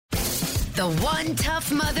The One Tough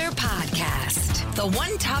Mother Podcast. The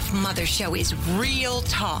One Tough Mother Show is real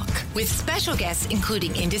talk with special guests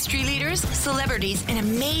including industry leaders, celebrities, and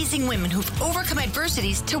amazing women who've overcome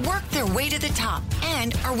adversities to work their way to the top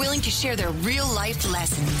and are willing to share their real life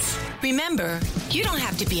lessons. Remember, you don't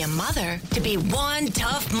have to be a mother to be one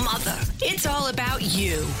tough mother. It's all about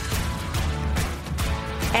you.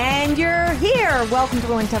 And you're here. Welcome to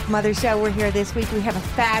the One Tough Mother Show. We're here this week. We have a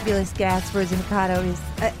fabulous guest. Rosie Mercado is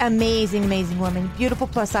an amazing, amazing woman. Beautiful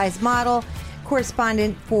plus-size model,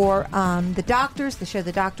 correspondent for The Doctors, the show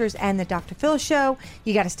The Doctors, and the Dr. Phil Show.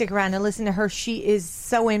 You got to stick around and listen to her. She is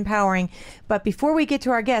so empowering. But before we get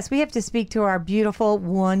to our guest, we have to speak to our beautiful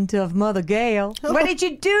One Tough Mother, Gail. Oh. What did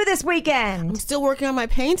you do this weekend? I'm still working on my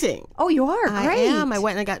painting. Oh, you are? Great. I am. I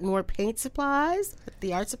went and I got more paint supplies at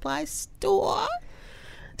the art supply store.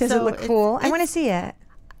 Does it look cool? I want to see it.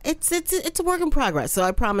 It's a work in progress, so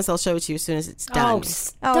I promise I'll show it to you as soon as it's done. Oh,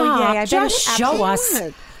 stop. Oh, yeah. I Just bet show us.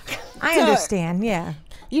 I understand, yeah.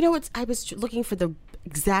 You know what? I was looking for the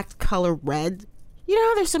exact color red. You know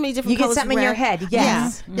how there's so many different You get colors something of in red? your head,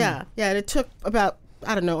 yes. Yeah. And it took about,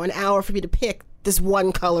 I don't know, an hour for me to pick this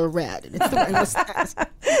one color red. It's the one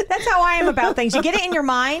That's how I am about things. You get it in your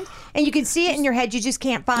mind, and you can see it in your head. You just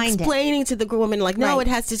can't find explaining to the woman, like, no, Right.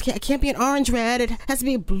 it can't be an orange red. It has to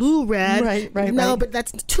be a blue red. Right. No, but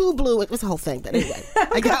that's too blue. It was the whole thing. But anyway,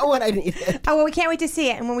 I got what I needed. Oh, well, we can't wait to see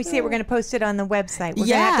it. And when we see it, we're going to post it on the website. We're going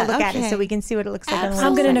to have to look at it so we can see what it looks like. On the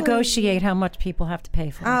I'm going to website. negotiate how much people have to pay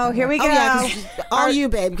for it. Oh, here we go. Oh, yeah, 'cause are you,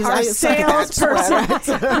 babe? Because Our I suck at that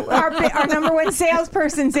salesperson, our number one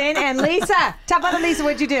salesperson's in. And Lisa, top about it, Lisa,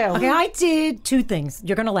 what'd you do? Okay, I did two things.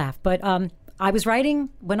 You're going to laugh, but I was writing,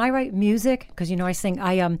 when I write music, because, you know, I sing,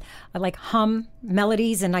 I like hum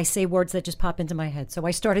melodies and I say words that just pop into my head. So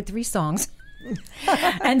I started 3 songs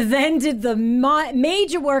and then did the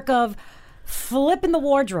major work of flipping the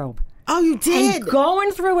wardrobe. Oh, you did? And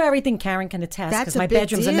going through everything. Karen can attest That's because a my big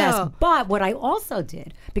bedroom's a mess. deal. But what I also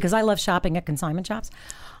did, because I love shopping at consignment shops,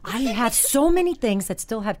 I have so many things that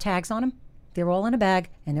still have tags on them. They're all in a bag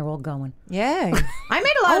and they're all going. Yeah. I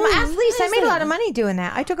made a lot of ask Lisa, I made a lot of money doing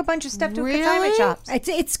that. I took a bunch of stuff to consignment shops.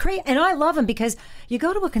 It's crazy. And I love them because you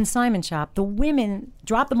go to a consignment shop, the women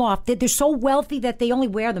drop them off. They're so wealthy that they only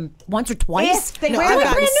wear them once or twice. If they No, wear I've them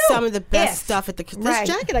gotten brand new. some of the best If. stuff at this Right.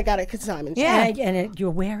 jacket I got at consignment. Yeah. And you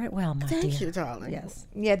wear it well, my dear. Thank you, darling. Yes.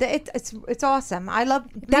 Yeah, it's awesome. I love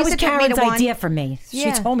That Lisa was took me to Karen's one. idea for me.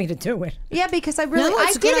 Yeah. She told me to do it. Yeah, because I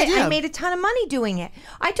it's a did good it. I idea. made a ton of money doing it.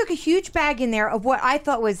 I took a huge bag in there of what I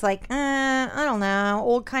thought was like, I don't know,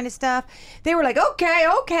 old kind of stuff. They were like, okay.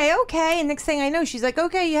 And next thing I know, she's like,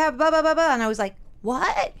 okay, you have blah, blah, blah, blah. And I was like,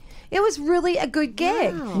 what? It was really a good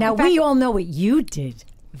gig. Now, we all know what you did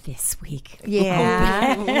this week.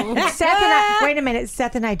 Yeah. Wait a minute.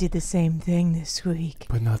 Seth and I did the same thing this week.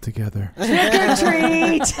 But not together. Trick or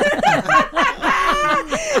treat.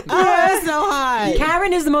 Oh, so high.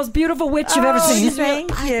 Karen is the most beautiful witch you've ever seen. Thank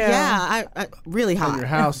you. Yeah, I really hot. Your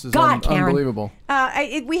house is God, Karen. unbelievable.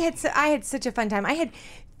 I had such a fun time. I had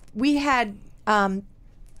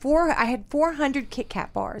 400 Kit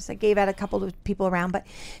Kat bars. I gave out a couple of people around, but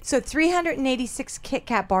so 386 Kit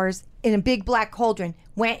Kat bars in a big black cauldron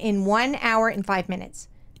went in 1 hour and 5 minutes.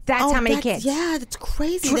 That's how many kids. Yeah, that's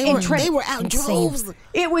crazy. They They were out in droves.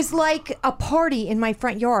 It was like a party in my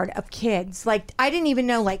front yard of kids. Like, I didn't even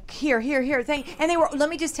know, like, here, thing. And they were, let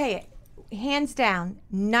me just tell you, hands down,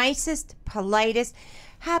 nicest, politest.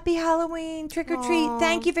 Happy Halloween, trick or treat.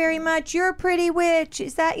 Thank you very much. You're a pretty witch.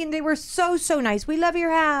 Is that? And they were so nice. We love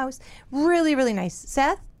your house. Really, really nice.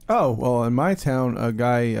 Seth? Oh, well, in my town, a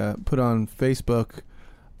guy put on Facebook,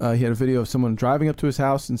 he had a video of someone driving up to his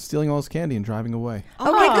house and stealing all his candy and driving away.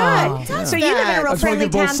 Okay, good. So you live in a real I just want friendly to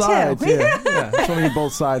give both town sides. too. Yeah. I just want to give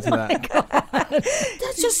both sides of that.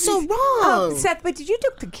 That's just so wrong. Oh, Seth, but you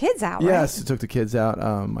took the kids out, right? Yes, I took the kids out.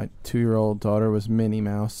 My 2-year-old daughter was Minnie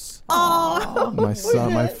Mouse. Oh, My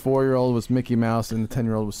son, my 4-year-old was Mickey Mouse, and the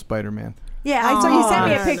 10-year-old was Spider-Man. Yeah, I saw you sent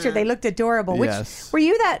me a Aw. picture. They looked adorable. Which Yes. were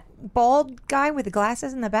you that bald guy with the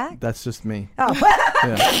glasses in the back? That's just me. Oh,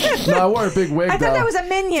 Yeah. No, I wore a big wig, I though. thought that was a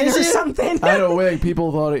minion or something. I had a wig.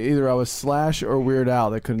 People thought either I was Slash or Weird Al.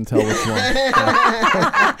 They couldn't tell which one.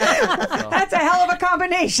 That's a hell of a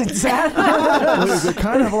combination, Seth. They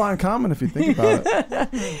kind of have a lot in common if you think about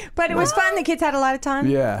it. But it was fun. The kids had a lot of fun.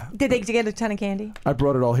 Yeah. Did they get a ton of candy? I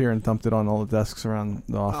brought it all here and dumped it on all the desks around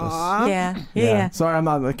the office. Yeah. Sorry,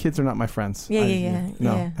 the kids are not my friends. Yeah.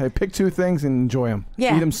 No. Hey, pick 2 things and enjoy them.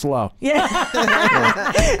 Yeah. Eat them slow. Yeah.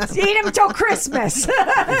 Eat them until Christmas.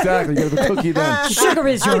 Exactly. You get a cookie then. Sugar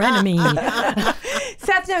is your enemy. Seth,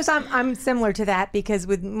 Seth knows I'm similar to that because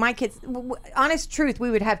with my kids, honest truth,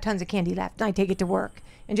 we would have tons of candy left. And I take it to work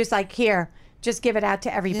and just like, here, just give it out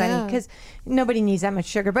to everybody because nobody needs that much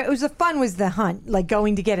sugar. But the fun was the hunt, like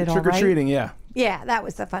going to get it all, right? Trick-or-treating, yeah. Yeah, that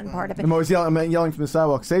was the fun part of it. I'm always yelling from the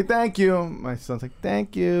sidewalk, say thank you. My son's like,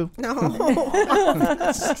 thank you. No.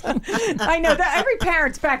 I know that every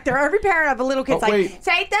parent's back there. Every parent of a little kid's say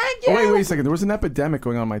thank you. Wait a second. There was an epidemic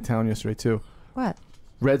going on in my town yesterday, too. What?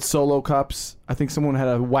 Red Solo cups. I think someone had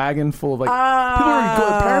a wagon full of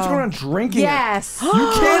parents going around drinking. Yes. You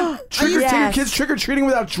can't take your Yes. kids trick-or-treating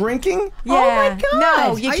without drinking? Yeah. Oh my God.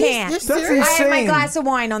 No, you Are can't. you're That's serious? I had my insane. glass of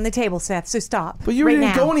wine on the table, Seth, so stop. But you right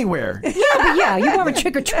didn't now. go anywhere. Yeah, you weren't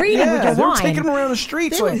trick-or-treating with your they were wine. taking them around the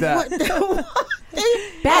streets like that.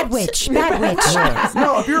 Bad witch. Yeah.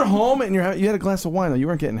 No, if you're home and you had a glass of wine, though, you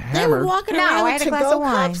weren't getting They were hammered. walking No, around I with had a glass to-go of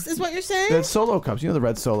wine. cups, is what you're saying? Red Solo cups. You know the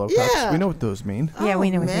Red Solo cups. Yeah. We know what those mean. Yeah, we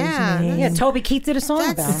know what man. those mean. Yeah, Toby Keith did a song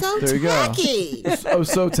about That's it. so There you go. tacky. Oh,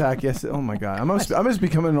 so tacky. Yes. Oh my God. I'm just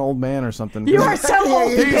becoming an old man or something. You are so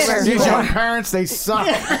old and bitter. These young parents, they suck.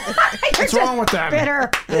 What's wrong with them?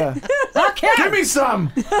 Bitter. Yeah. Okay. Give me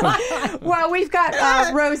some. Well, we've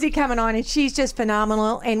got Rosie coming on, and she's just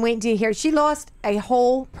phenomenal. And wait until you hear. She lost a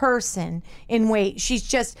whole person in weight. She's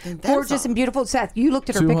just gorgeous and beautiful. Seth, you looked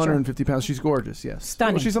at her picture. 250 pounds. She's gorgeous. Yes.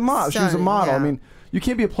 Stunning. Well, she's a model. She was a Stunning, model. yeah. I mean, you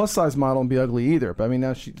can't be a plus size model and be ugly either. But I mean,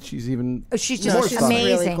 now she's even. She's more just stunning.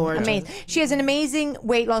 really amazing. gorgeous. Amazing. She has an amazing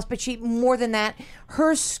weight loss, but more than that,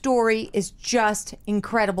 her story is just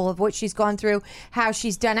incredible of what she's gone through, how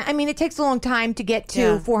she's done it. I mean, it takes a long time to get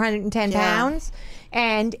to 410 pounds,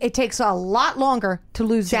 and it takes a lot longer to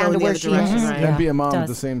lose down go to in the where other she direction, is. right? And be a mom at does.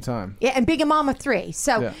 the same time. Yeah, and being a mom of 3.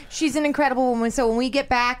 So Yeah. she's an incredible woman. So when we get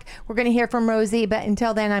back, we're going to hear from Rosie. But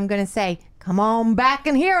until then, I'm going to say, come on back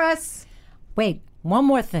and hear us. Wait, one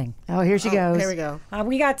more thing. Oh, here she goes. Here we go.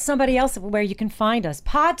 We got somebody else where you can find us.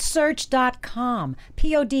 Podsearch.com.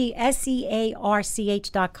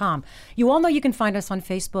 PodSearch.com. You all know you can find us on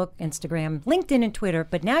Facebook, Instagram, LinkedIn, and Twitter,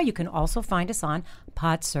 but now you can also find us on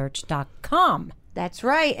Podsearch.com. That's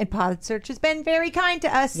right. And PodSearch has been very kind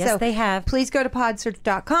to us. Yes, so they have. Please go to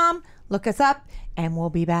podsearch.com, look us up, and we'll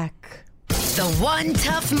be back. The One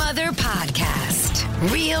Tough Mother Podcast.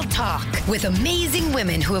 Real talk with amazing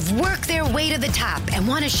women who have worked their way to the top and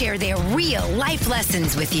want to share their real life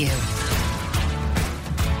lessons with you.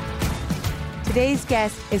 Today's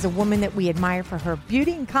guest is a woman that we admire for her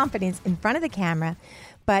beauty and confidence in front of the camera,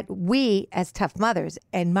 but we, as tough mothers,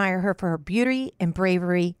 admire her for her beauty and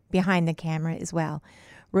bravery behind the camera as well.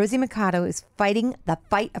 Rosie Mercado is fighting the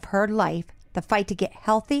fight of her life, the fight to get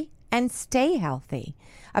healthy and stay healthy.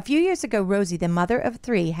 A few years ago, Rosie, the mother of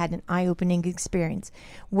 3, had an eye-opening experience.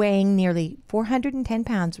 Weighing nearly 410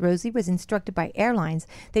 pounds, Rosie was instructed by airlines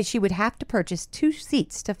that she would have to purchase 2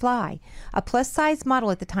 seats to fly. A plus-size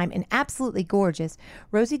model at the time and absolutely gorgeous,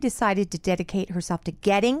 Rosie decided to dedicate herself to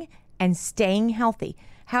getting and staying healthy.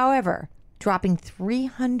 However, dropping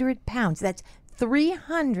 300 pounds, that's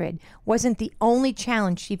 300, wasn't the only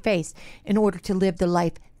challenge she faced in order to live the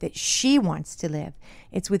life that she wants to live.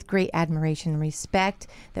 It's with great admiration and respect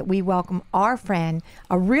that we welcome our friend,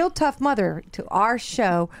 a real tough mother, to our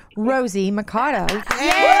show, Rosie Mercado.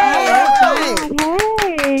 Hey,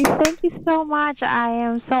 thank you so much. I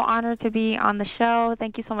am so honored to be on the show.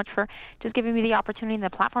 Thank you so much for just giving me the opportunity and the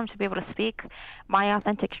platform to be able to speak my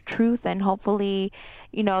authentic truth, and hopefully,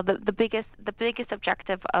 you know, the biggest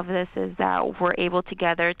objective of this is that we're able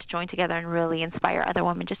together to join together and really inspire other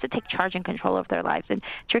women just to take charge and control of their lives and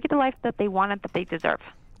to get the life that they want and that they deserve.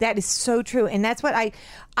 That is so true, and that's what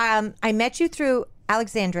I met you through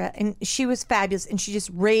Alexandra, and she was fabulous, and she just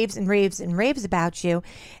raves and raves and raves about you.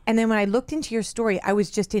 And then when I looked into your story, I was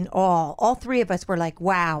just in awe. All 3 of us were like,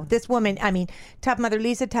 wow, this woman, I mean, tough mother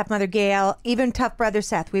Lisa, tough mother Gail, even tough brother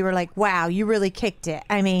Seth, we were like, wow, you really kicked it.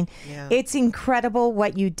 I mean, It's incredible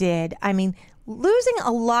what you did. I mean, losing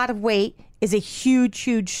a lot of weight is a huge,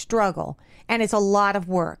 huge struggle, and it's a lot of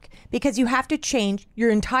work because you have to change your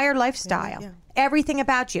entire lifestyle. Everything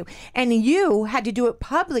about you. And you had to do it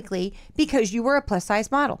publicly because you were a plus size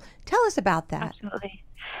model. Tell us about that. Absolutely.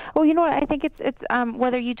 Well, you know what? I think it's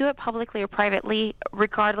whether you do it publicly or privately,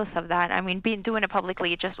 regardless of that. I mean, doing it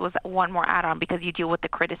publicly, it just was one more add-on because you deal with the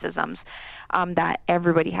criticisms that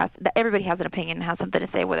everybody has. That everybody has an opinion and has something to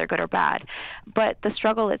say, whether good or bad. But the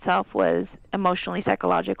struggle itself was emotionally,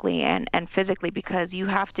 psychologically, and physically, because you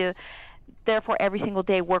have to. Therefore, every single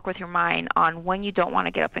day, work with your mind on when you don't want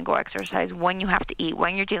to get up and go exercise, when you have to eat,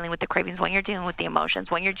 when you're dealing with the cravings, when you're dealing with the emotions,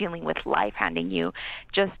 when you're dealing with life handing you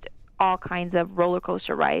just all kinds of roller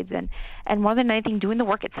coaster rides, and more than anything, doing the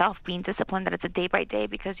work itself, being disciplined that it's a day by day,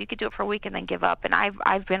 because you could do it for a week and then give up. And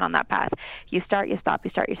I've been on that path. You start, you stop,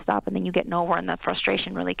 you start, you stop, and then you get nowhere, and the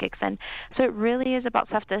frustration really kicks in. So it really is about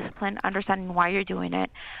self-discipline, understanding why you're doing it,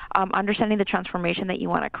 understanding the transformation that you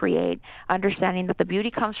want to create, understanding that the beauty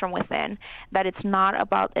comes from within, that it's not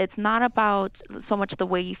about so much the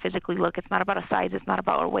way you physically look. It's not about a size. It's not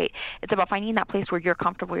about a weight. It's about finding that place where you're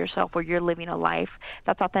comfortable yourself, where you're living a life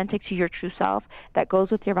that's authentic to your true self, that goes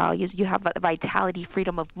with your values. You have vitality,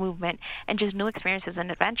 freedom of movement, and just new experiences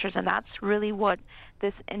and adventures. And that's really what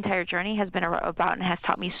this entire journey has been about, and has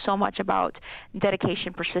taught me so much about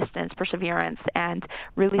dedication, persistence, perseverance, and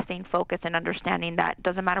really staying focused and understanding that it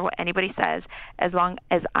doesn't matter what anybody says, as long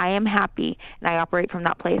as I am happy and I operate from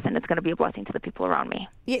that place, and it's going to be a blessing to the people around me.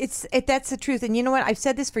 That's the truth. And you know what? I've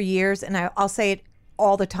said this for years, and I'll say it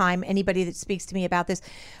all the time. Anybody that speaks to me about this,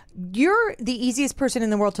 you're the easiest person in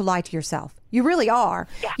the world to lie to yourself. You really are.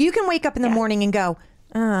 Yeah. You can wake up in the morning and go,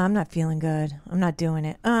 I'm not feeling good. I'm not doing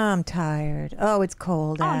it. I'm tired. Oh, it's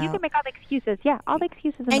cold out. You can make all the excuses. Yeah, all the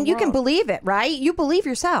excuses in the world. And you can believe it, right? You believe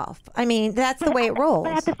yourself. I mean, that's the way it rolls.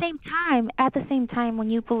 But at the same time,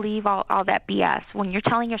 when you believe all that BS, when you're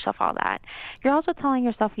telling yourself all that, you're also telling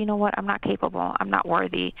yourself, you know what, I'm not capable. I'm not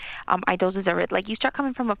worthy. I don't deserve it. Like, you start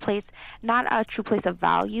coming from a place, not a true place of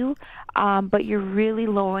value, but you're really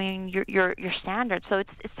lowering your standards. So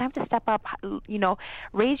it's time to step up,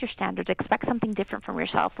 raise your standards, expect something different from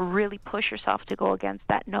yourself, really push yourself to go against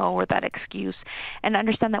that no or that excuse, and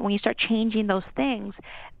understand that when you start changing those things,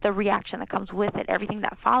 the reaction that comes with it, everything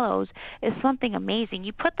that follows, is something amazing.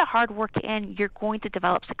 You put the hard work in, you're going to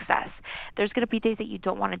develop success. There's going to be days that you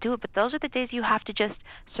don't want to do it, but those are the days you have to just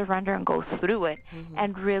surrender and go through it,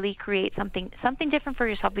 and really create something different for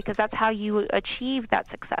yourself, because that's how you achieve that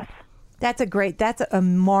success. That's a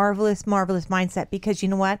marvelous, marvelous mindset, because you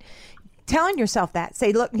know what? Telling yourself that,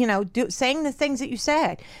 say, look, saying the things that you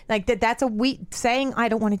said, like that's a weak saying. I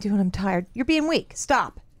don't want to do it. I'm tired. You're being weak.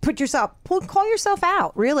 Stop. Call yourself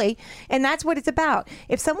out, really. And that's what it's about.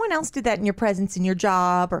 If someone else did that in your presence, in your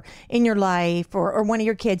job or in your life or one of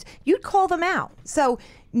your kids, you'd call them out. So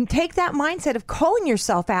take that mindset of calling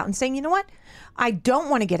yourself out and saying, you know what? I don't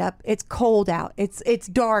want to get up. It's cold out. It's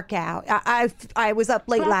dark out. I was up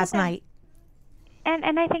late last night.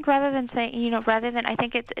 And I think rather than I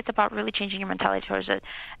think it's about really changing your mentality towards it.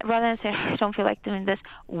 Rather than saying, I don't feel like doing this,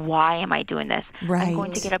 why am I doing this? Right. I'm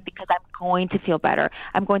going to get up because I'm going to feel better.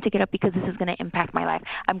 I'm going to get up because this is going to impact my life.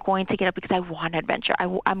 I'm going to get up because I want adventure.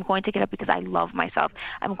 I'm going to get up because I love myself.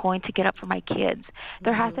 I'm going to get up for my kids.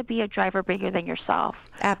 There has to be a driver bigger than yourself.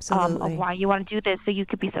 Absolutely. Of why you want to do this, so you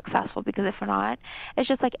could be successful. Because if not, it's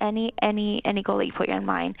just like any goal that you put in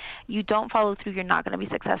mind. You don't follow through, you're not going to be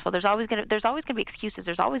successful. There's always going to be excuses.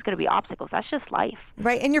 There's always going to be obstacles. That's just life.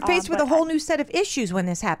 Right. And you're faced with a whole new set of issues when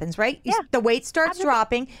this happens, right? Yeah. The weight starts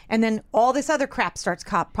dropping, and then all this other crap starts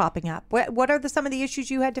popping up. What are some of the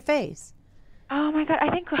issues you had to face? Oh my God, I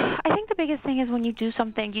think the biggest thing is when you do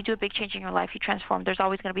something, you do a big change in your life, you transform. There's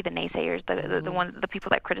always going to be the naysayers, the people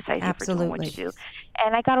that criticize you for doing what you do.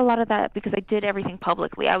 And I got a lot of that because I did everything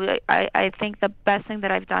publicly. I think the best thing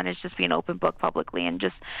that I've done is just be an open book publicly and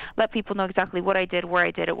just let people know exactly what I did, where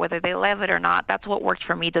I did it, whether they love it or not. That's what worked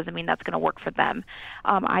for me. Doesn't mean that's going to work for them.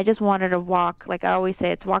 I just wanted to walk, like I always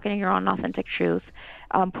say, it's walking in your own authentic truth.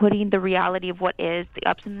 Putting the reality of what is, the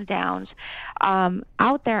ups and the downs,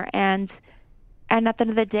 out there. And at the end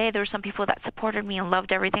of the day, there were some people that supported me and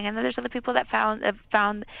loved everything, and then there's other people that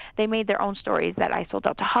found they made their own stories, that I sold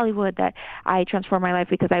out to Hollywood, that I transformed my life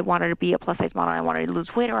because I wanted to be a plus-size model, I wanted to lose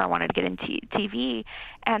weight, or I wanted to get into TV,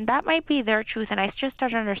 and that might be their truth. And I just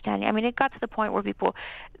started understanding. I mean, it got to the point where people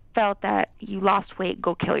felt that you lost weight,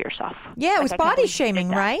 go kill yourself. Yeah, it was body shaming,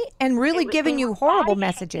 right? And really giving you horrible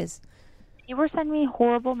messages. You were sending me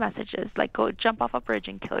horrible messages, like go jump off a bridge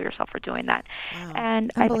and kill yourself for doing that. Wow.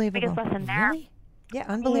 And I think the biggest lesson there. Really? Yeah,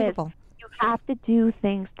 unbelievable. You have to do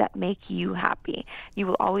things that make you happy. You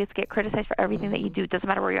will always get criticized for everything that you do. It doesn't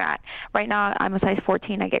matter where you're at. Right now, I'm a size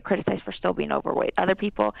 14. I get criticized for still being overweight. Other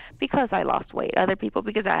people, because I lost weight. Other people,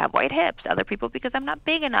 because I have wide hips. Other people, because I'm not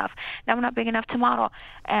big enough. Now I'm not big enough to model.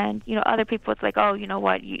 And, other people, it's like, oh, you know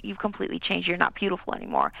what? You've completely changed. You're not beautiful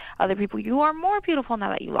anymore. Other people, you are more beautiful now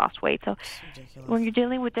that you lost weight. So when you're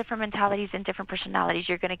dealing with different mentalities and different personalities,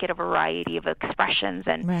 you're going to get a variety of expressions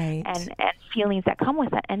and feelings that come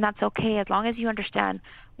with it. And that's okay, as long as you understand,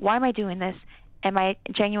 why am I doing this? Am I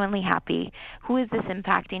genuinely happy? Who is this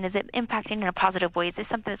impacting? Is it impacting in a positive way? Is this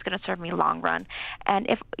something that's going to serve me long run? And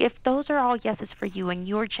if those are all yeses for you and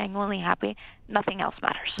you're genuinely happy, nothing else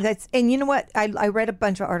matters. And you know what? I read a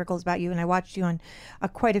bunch of articles about you, and I watched you on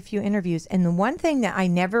quite a few interviews. And the one thing that I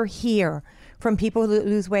never hear from people who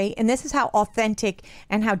lose weight, and this is how authentic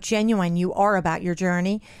and how genuine you are about your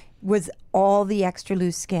journey, was all the extra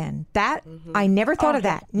loose skin. That I never thought of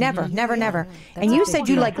that. Never. And you said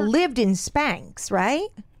you lived in Spanx, right?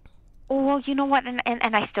 Well, you know what, and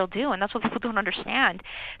I still do, and that's what people don't understand.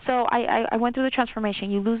 So I went through the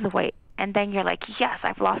transformation. You lose the weight, and then you're like, yes,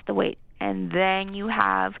 I've lost the weight, and then you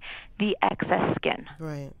have the excess skin.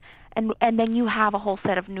 Right. And then you have a whole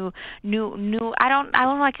set of new. I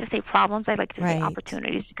don't like to say problems. I like to say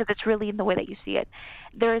opportunities, because it's really in the way that you see it.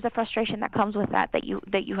 There is a frustration that comes with that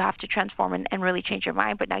you have to transform and really change your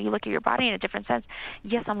mind. But now you look at your body in a different sense.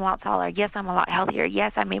 Yes, I'm a lot taller. Yes, I'm a lot healthier.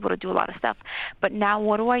 Yes, I'm able to do a lot of stuff. But now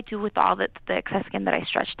what do I do with all the excess skin that I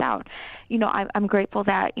stretched out? I'm grateful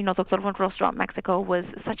that Dr. Rostro in Mexico was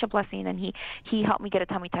such a blessing, and he helped me get a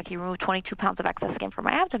tummy tuck. He removed 22 pounds of excess skin from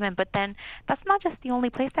my abdomen. But then that's not just the only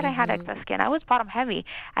place that I had excess skin. I was bottom heavy.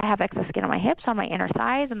 I have excess skin on my hips, on my inner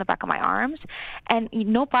thighs, and the back of my arms. And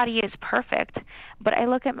nobody is perfect, but I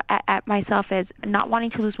look at myself as not wanting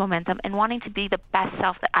to lose momentum and wanting to be the best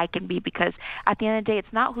self that I can be, because at the end of the day,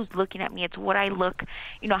 it's not who's looking at me, it's what I look,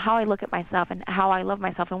 how I look at myself and how I love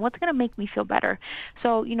myself and what's going to make me feel better.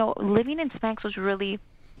 So, living in Spanx was really,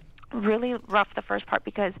 really rough the first part,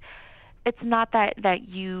 because it's not that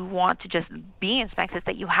you want to just be in Spanx. It's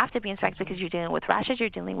that you have to be in Spanx because you're dealing with rashes. You're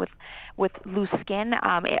dealing with loose skin.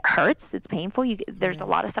 It hurts. It's painful. There's a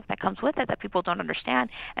lot of stuff that comes with it that people don't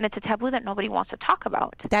understand, and it's a taboo that nobody wants to talk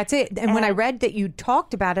about. That's it. And when I read that you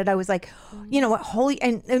talked about it, I was like, you know what,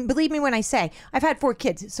 and believe me when I say, I've had 4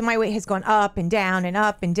 kids, so my weight has gone up and down and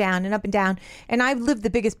up and down and up and down, and I've lived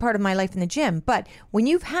the biggest part of my life in the gym. But when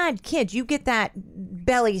you've had kids, you get that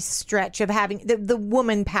belly stretch of having the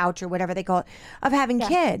woman pouch or whatever they call it, of having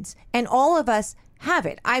kids, and all of us have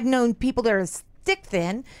it. I've known people that are stick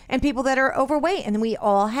thin and people that are overweight, and we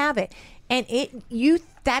all have it. And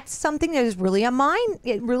that's something that is really a mind.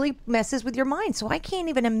 It really messes with your mind. So I can't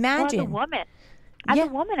even imagine. As a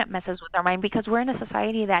woman, it messes with our mind, because we're in a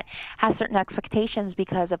society that has certain expectations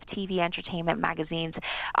because of TV, entertainment, magazines.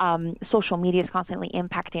 Social media is constantly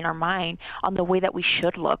impacting our mind on the way that we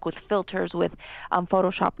should look, with filters, with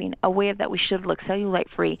photoshopping, a way that we should look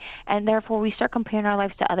cellulite-free. And therefore, we start comparing our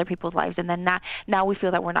lives to other people's lives. And then now we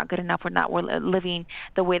feel that we're not good enough. We're living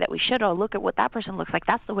the way that we should. Oh, look at what that person looks like.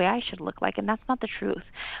 That's the way I should look like. And that's not the truth.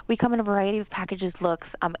 We come in a variety of packages, looks,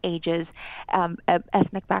 ages,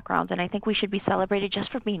 ethnic backgrounds. And I think we should be celebrated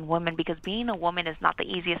just for being women, because being a woman is not the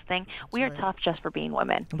easiest thing. We are tough just for being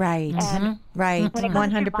women. Right. And right. When it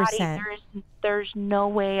comes 100%. to your body, there's no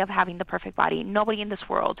way of having the perfect body. Nobody in this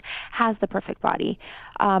world has the perfect body.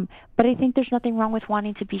 But I think there's nothing wrong with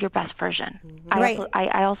wanting to be your best version. Right.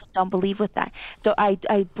 I also don't believe with that. So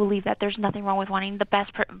I believe that there's nothing wrong with wanting the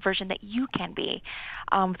best version that you can be,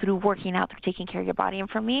 through working out, through taking care of your body. And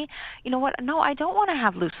for me, you know what? No, I don't want to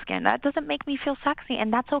have loose skin. That doesn't make me feel sexy,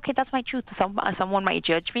 and that's okay. That's my truth. Someone might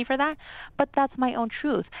judge me for that, but that's my own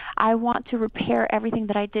truth. I want to repair everything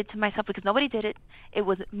that I did to myself, because nobody did it. It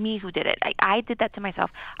was me who did it. I did that to myself.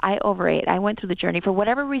 I overate. I went through the journey for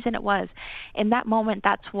whatever reason it was. In that moment,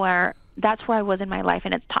 that's where I was in my life,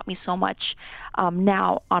 and it's taught me so much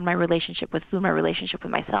now on my relationship with food, my relationship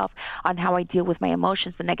with myself, on how I deal with my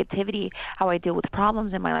emotions, the negativity, how I deal with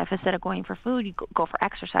problems in my life. Instead of going for food, you go for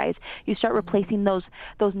exercise. You start replacing those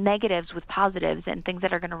negatives with positives and things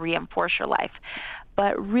that are going to reinforce your life.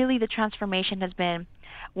 But really, the transformation has been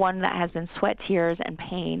one that has been sweat, tears, and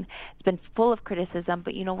pain. It's been full of criticism,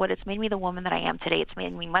 but you know what? It's made me the woman that I am today. It's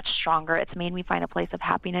made me much stronger. It's made me find a place of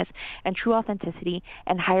happiness and true authenticity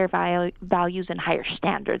and higher values and higher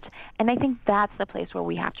standards. And I think that's the place where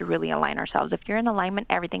we have to really align ourselves. If you're in alignment,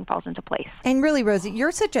 everything falls into place. And really, Rosie,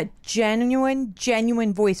 you're such a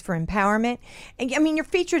genuine voice for empowerment. And I mean, you're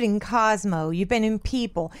featured in Cosmo. You've been in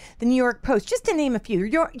People, the New York Post, just to name a few.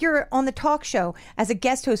 You're on the talk show as a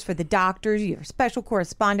guest host for the doctors. You're a special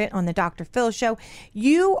correspondent on the Dr. Phil show.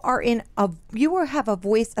 You have a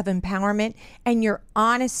voice of empowerment, and your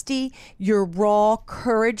honesty, your raw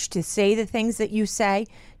courage to say the things that you say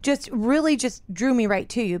just drew me right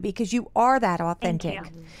to you, because you are that authentic.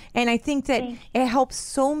 Thank you. And I think that it helps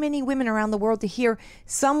so many women around the world to hear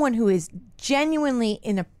someone who is genuinely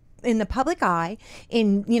in the public eye,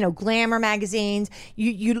 in glamour magazines.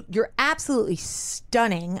 You're absolutely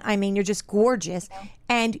stunning. I mean, you're just gorgeous,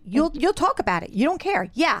 and you'll talk about it. You don't care.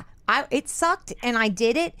 Yeah, it sucked, and I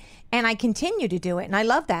did it, and I continue to do it, and I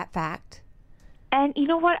love that fact. And you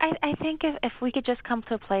know what? I think if we could just come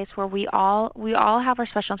to a place where we all have our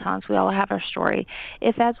special talents, we all have our story.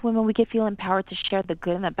 If as women we could feel empowered to share the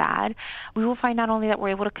good and the bad, we will find not only that we're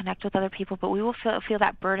able to connect with other people, but we will feel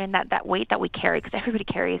that burden, that weight that we carry, because everybody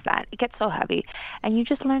carries that. It gets so heavy, and you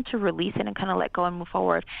just learn to release it and kind of let go and move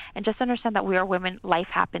forward, and just understand that we are women. Life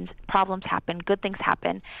happens, problems happen, good things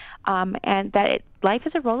happen, and that life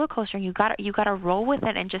is a roller coaster, and you got to roll with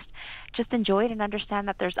it and just enjoy it and understand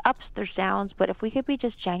that there's ups, there's downs. But if we could be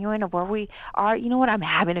just genuine of where we are, you know what, I'm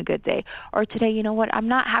having a good day, or today, you know what, I'm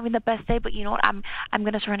not having the best day, but you know what, I'm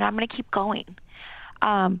going to surrender. I'm going to keep going.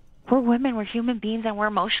 We're women, we're human beings, and we're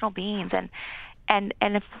emotional beings, and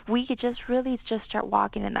if we could just really just start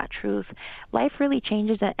walking in that truth, life really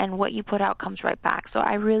changes, and what you put out comes right back. So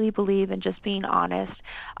I really believe in just being honest,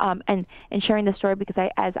 and sharing the story, because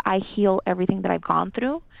as I heal everything that I've gone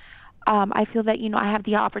through, I feel that, I have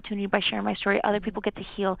the opportunity by sharing my story, other people get to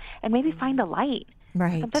heal and maybe find a light.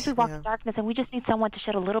 Right. Sometimes we walk in darkness, and we just need someone to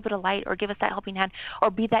shed a little bit of light, or give us that helping hand, or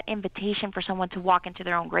be that invitation for someone to walk into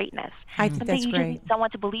their own greatness. I think that's you great. just need someone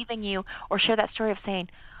to believe in you, or share that story of saying,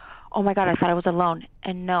 oh my God, I thought I was alone,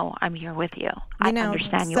 and no, I'm here with you. I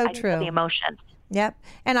understand you. So I true. know the emotions. Yep.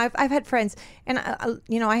 And I've had friends, and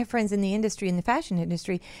I have friends in the industry, in the fashion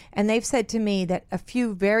industry, and they've said to me that a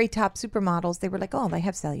few very top supermodels, they were like, oh, they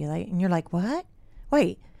have cellulite, and you're like, what?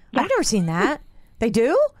 Wait, I've never seen that. They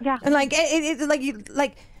do? Yeah. And like it's like you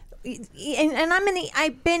like. And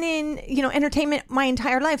I've been in, entertainment my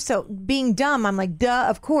entire life. So being dumb, I'm like, duh,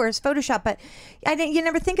 of course, Photoshop. But you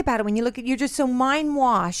never think about it when you look at, you're just so mind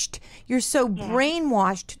washed. You're so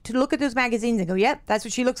brainwashed to look at those magazines and go, yep, that's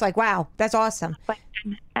what she looks like. Wow, that's awesome. But,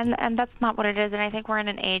 and that's not what it is. And I think we're in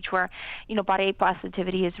an age where, body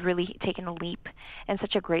positivity is really taking a leap in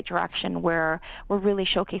such a great direction, where we're really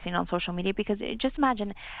showcasing on social media, because just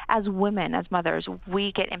imagine, as women, as mothers,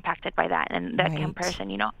 we get impacted by that, and that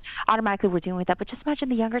comparison, automatically we're dealing with that. But just imagine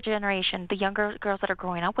the younger generation, the younger girls that are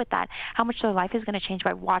growing up with that, how much their life is going to change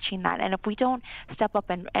by watching that. And if we don't step up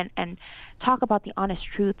and talk about the honest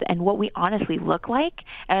truth and what we honestly look like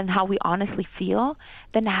and how we honestly feel,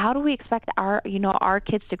 then how do we expect our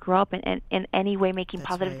kids to grow up in any way making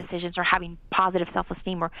positive decisions, or having positive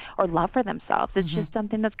self-esteem, or love for themselves? It's just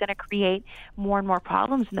something that's going to create more and more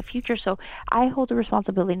problems in the future. So I hold a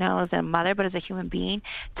responsibility, not only as a mother, but as a human being,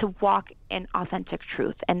 to walk in authentic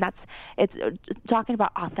truth. And it's talking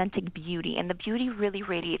about authentic beauty, and the beauty really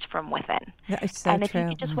radiates from within. That's so and if true. you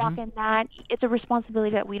could just walk in that, it's a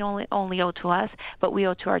responsibility that we don't only owe to us, but we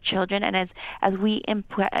owe to our children. And as we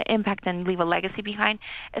impact and leave a legacy behind,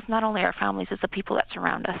 it's not only our families, it's the people that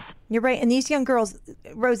surround us. You're right. And these young girls,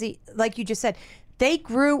 Rosie, like you just said, they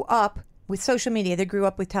grew up with social media. They grew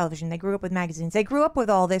up with television. They grew up with magazines. They grew up with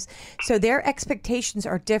all this. So their expectations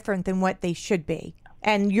are different than what they should be.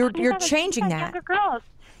 And you're changing that. Younger girls.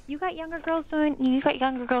 You got younger girls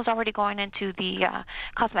already going into the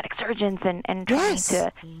cosmetic surgeons and trying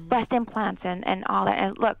to breast implants and all that.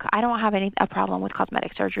 And look, I don't have a problem with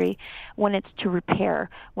cosmetic surgery when it's to repair,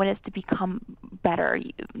 when it's to become better.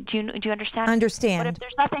 Do you understand? Understand.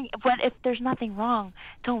 But if there's nothing wrong,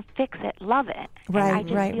 don't fix it. Love it. Right. And I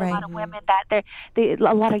just see a lot of women that a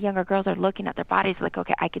lot of younger girls are looking at their bodies like,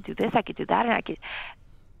 okay, I could do this, I could do that, and I could.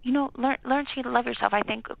 Learn to love yourself. I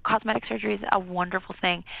think cosmetic surgery is a wonderful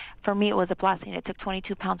thing. For me, it was a blessing. It took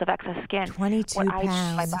 22 pounds of excess skin. 22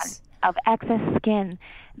 pounds of excess skin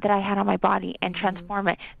that I had on my body, and transform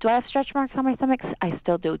it. Do I have stretch marks on my stomach? I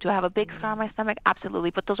still do. Do I have a big scar on my stomach? Absolutely.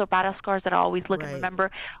 But those are battle scars that I always look and remember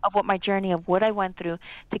of what my journey, of what I went through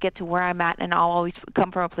to get to where I'm at, and I'll always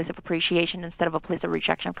come from a place of appreciation instead of a place of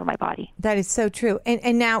rejection for my body. That is so true.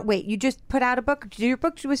 And now, wait, you just put out a book? Your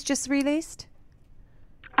book was just released?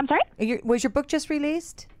 I'm sorry? Was your book just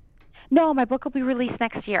released? No, my book will be released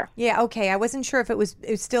next year. Yeah, okay. I wasn't sure if it was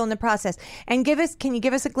still in the process. And can you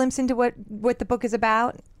give us a glimpse into what the book is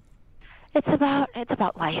about? It's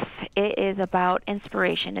about life. It is about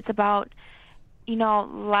inspiration. It's about,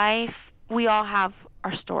 life. We all have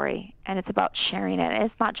our story, and it's about sharing it.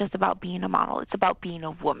 It's not just about being a model. It's about being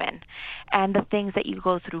a woman, and the things that you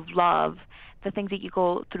go through, love, the things that you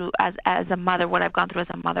go through as a mother, what I've gone through as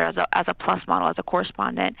a mother, as a plus model, as a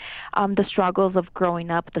correspondent, the struggles of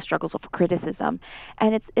growing up, the struggles of criticism.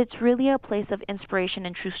 And it's really a place of inspiration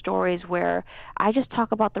and true stories where I just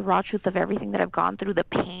talk about the raw truth of everything that I've gone through, the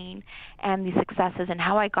pain and the successes and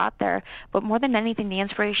how I got there. But more than anything, the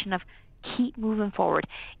inspiration of keep moving forward.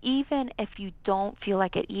 Even if you don't feel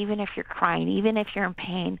like it, even if you're crying, even if you're in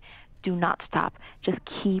pain, do not stop. Just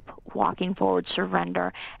keep walking forward,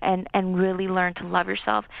 surrender, and really learn to love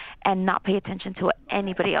yourself and not pay attention to what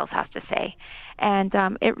anybody else has to say. And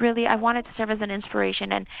I wanted to serve as an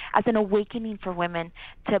inspiration and as an awakening for women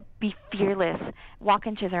to be fearless, walk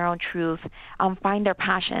into their own truth, find their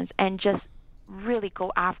passions, and just really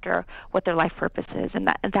go after what their life purpose is. And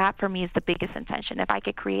that for me is the biggest intention. If I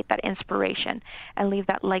could create that inspiration and leave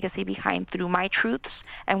that legacy behind through my truths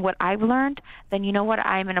and what I've learned, then you know what?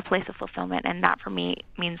 I'm in a place of fulfillment, and that for me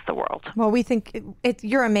means the world. Well, we think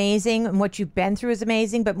you're amazing, and what you've been through is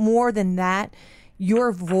amazing, but more than that,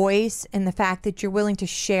 your voice and the fact that you're willing to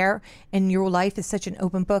share and your life is such an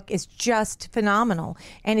open book is just phenomenal.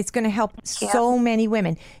 And it's going to help so many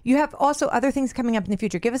women. You have also other things coming up in the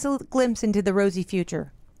future. Give us a glimpse into the Rosie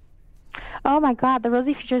future. Oh my God, the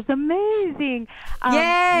Rosie future is amazing!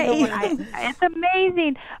 Yay! It's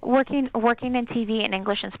amazing. Working in TV in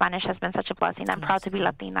English and Spanish has been such a blessing. I'm proud to be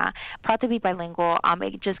Latina, proud to be bilingual.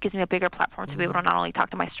 It just gives me a bigger platform to be able to not only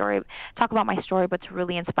talk about my story, but to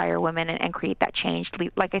really inspire women and create that change.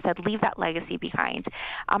 Like I said, leave that legacy behind.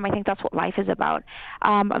 I think that's what life is about.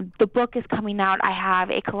 The book is coming out. I have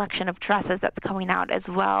a collection of dresses that's coming out as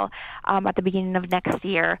well at the beginning of next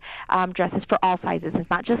year. Dresses for all sizes. It's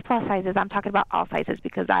not just plus sizes. I'm talking about all sizes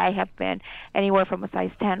because I have been anywhere from a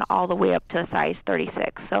size 10 all the way up to a size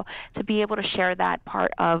 36. So to be able to share that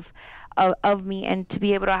part of me and to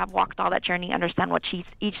be able to have walked all that journey, understand what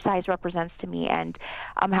each size represents to me and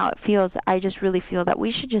how it feels, I just really feel that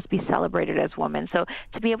we should just be celebrated as women. So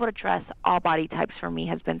to be able to dress all body types for me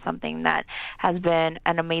has been something that has been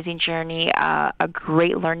an amazing journey, a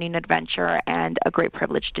great learning adventure, and a great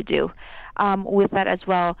privilege to do. With that as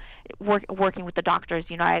well, working with the doctors,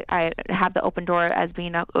 I have the open door as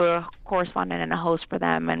being a correspondent and a host for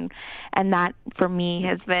them, and that for me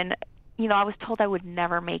has been, I was told I would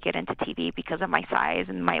never make it into TV because of my size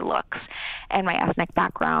and my looks and my ethnic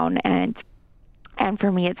background, and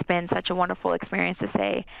for me it's been such a wonderful experience to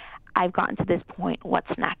say I've gotten to this point. What's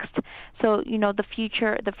next? So, the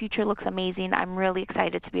future looks amazing. I'm really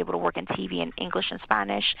excited to be able to work in TV in English and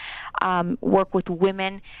Spanish, work with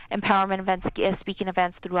women empowerment events, speaking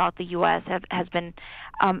events throughout the U.S. has been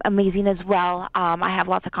amazing as well. I have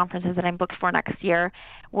lots of conferences that I'm booked for next year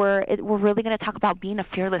where we're really going to talk about being a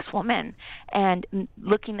fearless woman and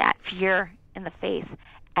looking at fear in the face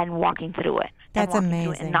and walking through it. That's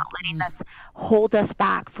amazing. And not letting us hold us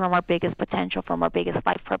back from our biggest potential, from our biggest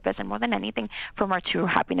life purpose, and more than anything, from our true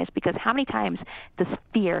happiness. Because how many times does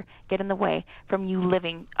fear get in the way from you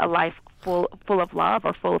living a life full of love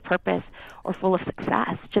or full of purpose or full of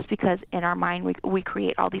success? Just because in our mind we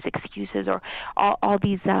create all these excuses or all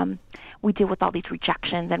these we deal with all these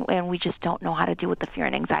rejections and we just don't know how to deal with the fear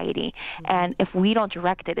and anxiety. And if we don't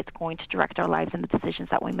direct it, it's going to direct our lives and the decisions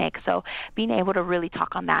that we make. So being able to really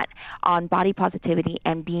talk on that, on body positivity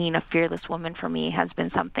and being a fearless woman for me has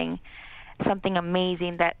been something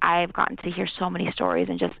amazing that I've gotten to hear so many stories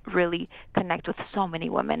and just really connect with so many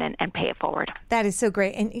women and pay it forward. That is so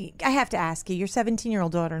great. And I have to ask you, your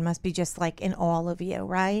 17-year-old daughter must be just like in all of you,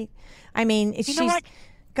 right? I mean, she's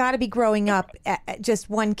got to be growing up just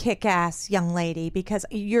one kick-ass young lady because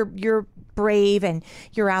you're brave and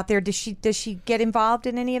you're out there. Does she get involved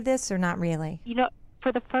in any of this or not really?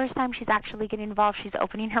 For the first time, she's actually getting involved. She's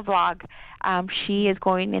opening her blog. She is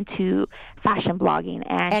going into fashion blogging,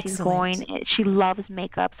 and Excellent. she loves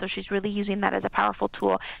makeup, so she's really using that as a powerful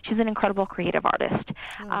tool. She's an incredible creative artist.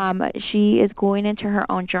 She is going into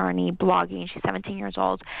her own journey, blogging. She's 17 years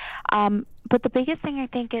old. But the biggest thing I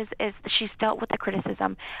think is she's dealt with the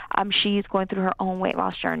criticism. She's going through her own weight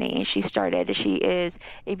loss journey. She is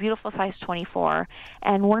a beautiful size 24.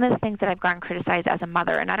 And one of the things that I've gotten criticized as a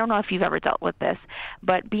mother, and I don't know if you've ever dealt with this,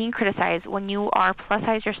 but being criticized when you are plus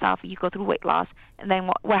size yourself, you go through weight loss, and then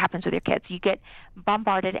what happens with your kids? You get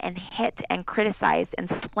bombarded and hit and criticized and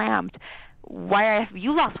slammed. Why have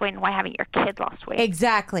you lost weight and why haven't your kids lost weight?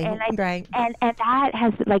 Exactly. Right. And that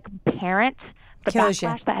has parents. The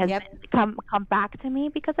backlash that has come back to me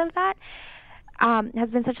because of that has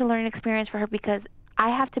been such a learning experience for her because I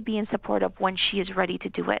have to be in support of when she is ready to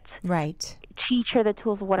do it. Right. Teach her the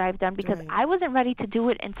tools of what I've done because I wasn't ready to do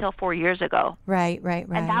it until 4 years ago. Right.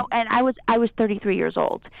 And I was 33 years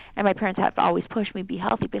old, and my parents have always pushed me, be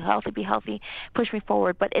healthy, push me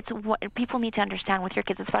forward. But it's what people need to understand with your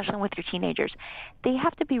kids, especially with your teenagers. They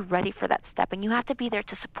have to be ready for that step, and you have to be there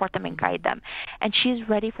to support them and guide them. And she's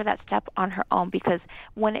ready for that step on her own because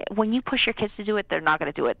when you push your kids to do it, they're not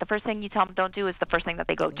going to do it. The first thing you tell them don't do is the first thing that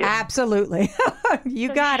they go do. Absolutely.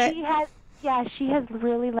 You got it. Yeah, she has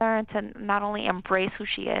really learned to not only embrace who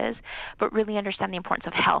she is, but really understand the importance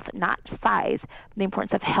of health, not size, the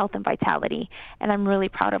importance of health and vitality. And I'm really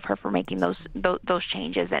proud of her for making those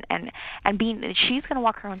changes and being. She's going to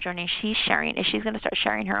walk her own journey. She's going to start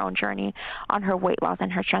sharing her own journey on her weight loss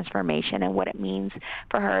and her transformation and what it means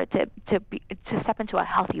for her to step into a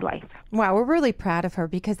healthy life. Wow, we're really proud of her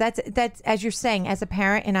because that's as you're saying, as a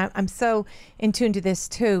parent, and I'm so in tune to this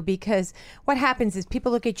too, because what happens is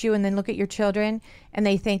people look at you and then look at your children and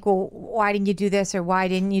they think, well, why didn't you do this or why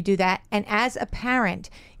didn't you do that? And as a parent,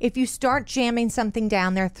 if you start jamming something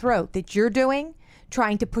down their throat that you're doing,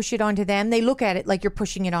 trying to push it onto them, they look at it like you're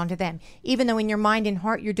pushing it onto them. Even though in your mind and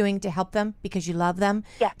heart you're doing it to help them because you love them,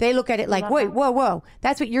 they look at it like, wait, whoa,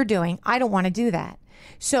 that's what you're doing. I don't want to do that.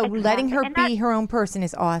 So letting her be her own person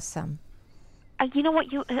is awesome. You know what?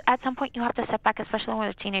 At some point you have to step back, especially when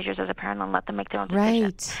they're teenagers, as a parent, and let them make their own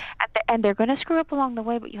decisions. Right. And they're going to screw up along the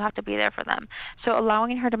way, but you have to be there for them. So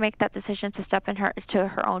allowing her to make that decision to step to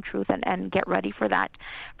her own truth and get ready for that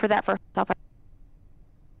for herself.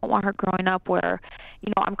 I don't want her growing up where,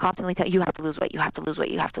 I'm constantly telling you have to lose weight, you have to lose weight,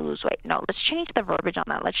 you have to lose weight. No, let's change the verbiage on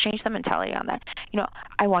that. Let's change the mentality on that.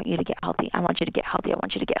 I want you to get healthy. I want you to get healthy. I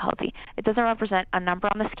want you to get healthy. It doesn't represent a number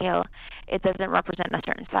on the scale. It doesn't represent a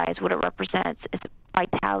certain size. What it represents is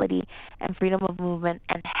vitality and freedom of movement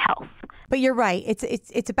and health. But you're right.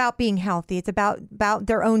 It's about being healthy. It's about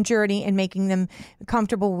their own journey and making them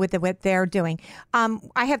comfortable with what they're doing.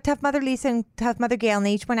 I have Tough Mother Lisa and Tough Mother Gail, and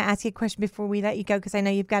they each want to ask you a question before we let you go because I know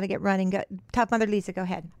you've got to get running. Tough Mother Lisa, go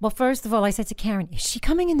ahead. Well, first of all, I said to Karen, is she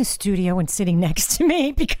coming in the studio and sitting next to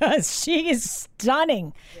me? Because she is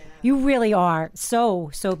stunning. Yeah. You really are so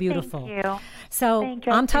beautiful. Thank you. So Thank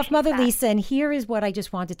you. I'm Tough Mother Lisa, and here is what I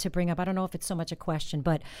just wanted to bring up. I don't know if it's so much a question,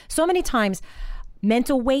 but so many times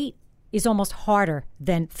mental weight is almost harder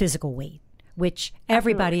than physical weight, which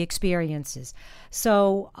everybody experiences.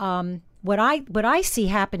 So what I see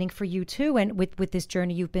happening for you too, and with this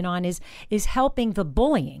journey you've been on, is helping the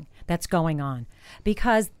bullying that's going on,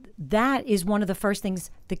 because that is one of the first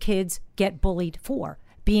things the kids get bullied for,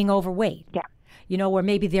 being overweight. Yeah. Or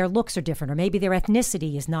maybe their looks are different, or maybe their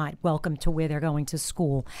ethnicity is not welcome to where they're going to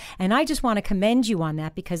school. And I just want to commend you on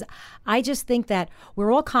that, because I just think that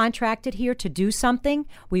we're all contracted here to do something.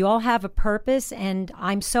 We all have a purpose, and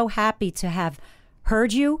I'm so happy to have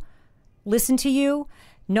heard you, listened to you,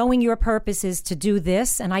 knowing your purpose is to do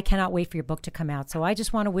this, and I cannot wait for your book to come out. So I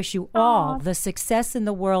just want to wish you all the success in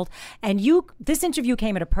the world. And this interview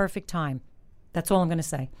came at a perfect time. That's all I'm going to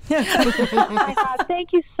say. Oh my God!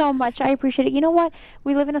 Thank you so much. I appreciate it. You know what?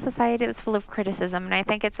 We live in a society that's full of criticism, and I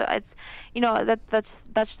think it's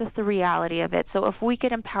that's just the reality of it. So if we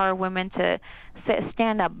could empower women to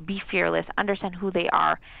stand up, be fearless, understand who they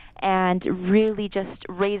are, and really just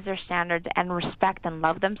raise their standards and respect and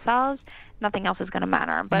love themselves, nothing else is going to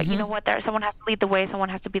matter. But you know what? Someone has to lead the way. Someone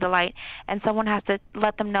has to be the light, and someone has to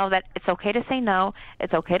let them know that it's okay to say no.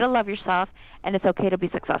 It's okay to love yourself, and it's okay to be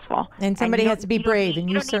successful. And somebody has to be brave, and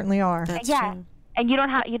you certainly are. That's true. And you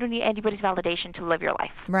don't need anybody's validation to live your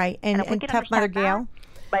life. Right. And Tough Mother Gail,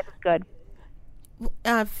 life is good.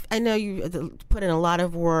 I know you put in a lot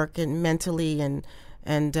of work, and mentally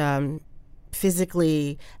and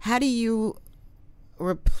physically. How do you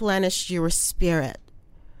replenish your spirit?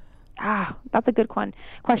 That's a good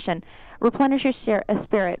question. Replenish your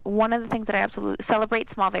spirit. One of the things that I absolutely celebrate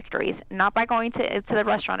small victories, not by going to the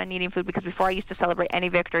restaurant and eating food, because before I used to celebrate any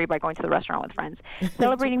victory by going to the restaurant with friends.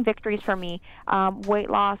 Celebrating victories for me, weight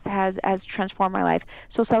loss has transformed my life.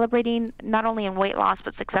 So celebrating not only in weight loss,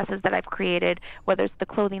 but successes that I've created, whether it's the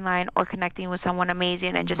clothing line or connecting with someone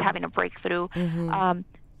amazing and just having a breakthrough.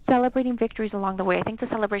 Celebrating victories along the way. I think the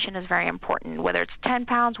celebration is very important, whether it's 10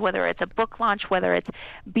 pounds, whether it's a book launch, whether it's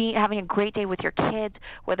having a great day with your kids,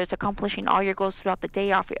 whether it's accomplishing all your goals throughout the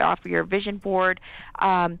day off your vision board,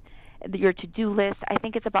 your to-do list. I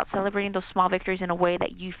think it's about celebrating those small victories in a way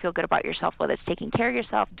that you feel good about yourself, whether it's taking care of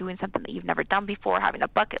yourself, doing something that you've never done before, having a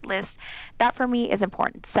bucket list. That for me is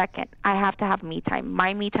important. Second, I have to have me time.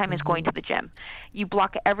 My me time is going to the gym. You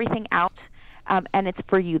block everything out. And it's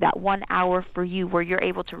for you, that 1 hour for you, where you're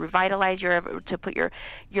able to revitalize, to put your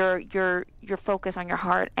focus on your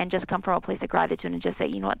heart and just come from a place of gratitude and just say,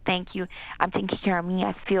 you know what, thank you. I'm taking care of me.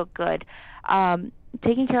 I feel good.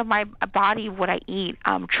 Taking care of my body, what I eat,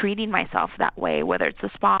 treating myself that way, whether it's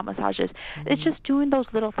the spa, massages. It's just doing those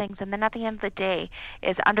little things. And then at the end of the day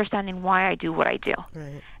is understanding why I do what I do.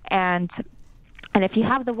 Right. And if you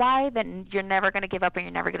have the why, then you're never going to give up and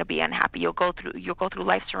you're never going to be unhappy. You'll go through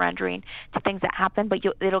life surrendering to things that happen, but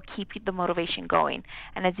it'll keep the motivation going.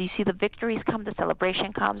 And as you see the victories come, the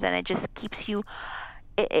celebration comes, and it just keeps you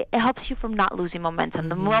it helps you from not losing momentum.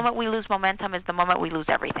 The moment we lose momentum is the moment we lose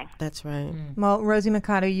everything. That's right. Well, Rosie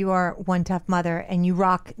Mercado, you are one tough mother, and you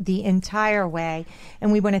rock the entire way.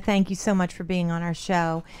 And we want to thank you so much for being on our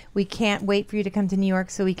show. We can't wait for you to come to New York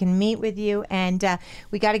so we can meet with you. And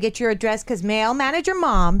we got to get your address because Mail Manager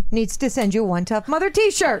Mom needs to send you a One Tough Mother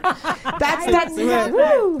T-shirt. That's woo,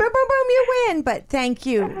 boom, boom, boom, you win. But thank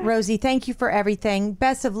you, Rosie. Thank you for everything.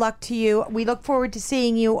 Best of luck to you. We look forward to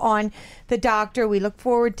seeing you on The Doctor. We look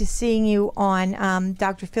forward to seeing you on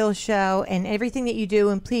Dr. Phil's show and everything that you do.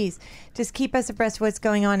 And please, just keep us abreast of what's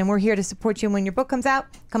going on. And we're here to support you. And when your book comes out,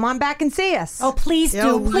 come on back and see us. Oh, please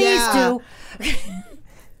do. Please do.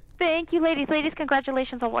 Thank you, ladies. Ladies,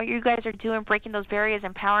 congratulations on what you guys are doing, breaking those barriers,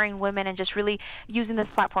 empowering women, and just really using this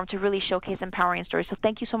platform to really showcase empowering stories. So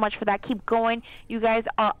thank you so much for that. Keep going. You guys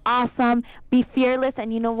are awesome. Be fearless.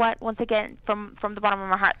 And you know what? Once again, from the bottom of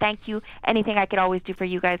my heart, thank you. Anything I could always do for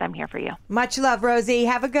you guys, I'm here for you. Much love, Rosie.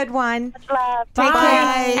 Have a good one. Much love. Take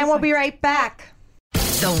care. And we'll be right back.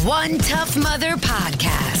 The One Tough Mother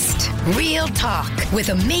Podcast. Real talk with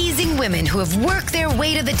amazing women who have worked their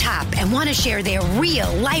way to the top and want to share their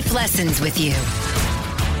real life lessons with you.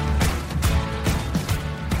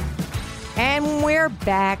 And we're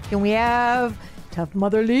back, and we have Tough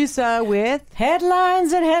Mother Lisa with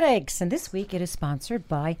Headlines and Headaches. And this week it is sponsored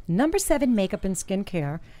by Number 7 Makeup and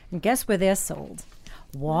Skincare. And guess where they're sold?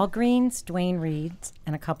 Walgreens, Duane Reade's,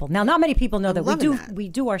 and a couple. Now, not many people know that we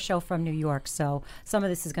do our show from New York, so some of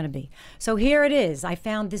this is going to be. So here it is. I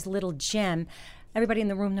found this little gem. Everybody in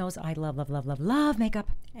the room knows I love makeup,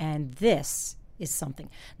 and this is something.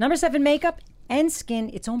 Number 7 Makeup and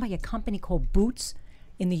Skin. It's owned by a company called Boots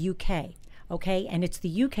in the UK. Okay, and it's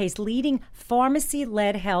the UK's leading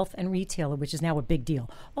pharmacy-led health and retailer, which is now a big deal.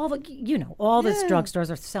 All the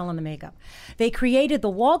drugstores are selling the makeup. They created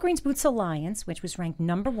the Walgreens Boots Alliance, which was ranked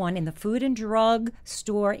number 1 in the food and drug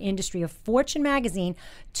store industry of Fortune magazine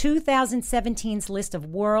 2017's list of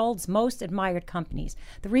world's most admired companies.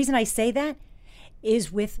 The reason I say that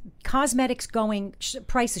is with cosmetics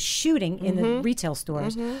prices shooting in the retail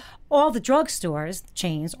stores, all the drugstores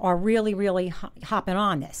chains are really hopping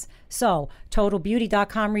on this. So,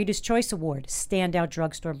 TotalBeauty.com Reader's Choice Award, Standout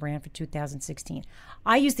Drugstore Brand for 2016.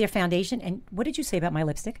 I use their foundation, and what did you say about my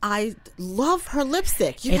lipstick? I love her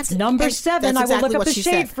lipstick. It's number 7. I will look up the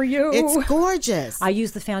shade for you. It's gorgeous. I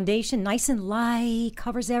use the foundation, nice and light,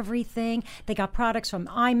 covers everything. They got products from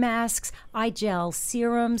eye masks, eye gel,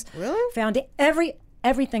 serums. Really? Found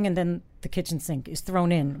everything, and then the kitchen sink is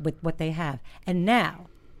thrown in with what they have. And now,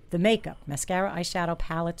 the makeup, mascara, eyeshadow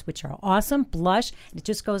palettes, which are awesome, blush, and it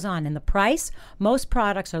just goes on. And the price, most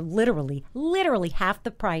products are literally half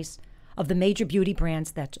the price of the major beauty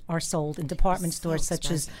brands that are sold in department stores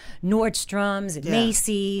such as Nordstrom's and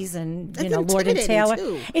Macy's and Lord & Taylor.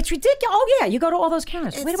 Too. It's ridiculous. Oh, yeah, you go to all those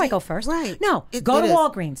counters. Where do I go first? Right. No, go to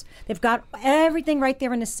Walgreens. They've got everything right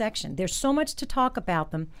there in the section. There's so much to talk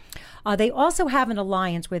about them. They also have an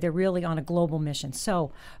alliance where they're really on a global mission.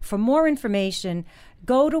 So for more information,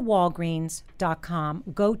 go to Walgreens.com,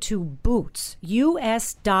 go to Boots,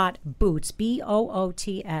 us.boots,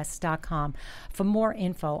 BOOTS.com for more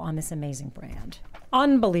info on this amazing brand.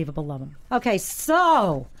 Unbelievable, love them. Okay,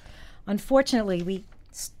 so unfortunately, we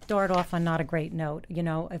start off on not a great note. You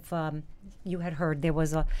know, if you had heard, there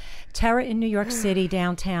was a terror in New York City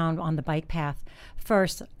downtown on the bike path.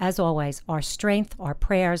 First, as always, our strength, our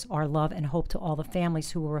prayers, our love, and hope to all the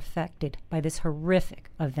families who were affected by this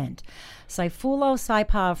horrific event. Saifullo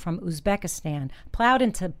Saipov from Uzbekistan plowed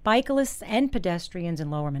into bicyclists and pedestrians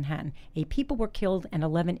in Lower Manhattan. 8 people were killed and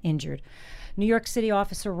 11 injured. New York City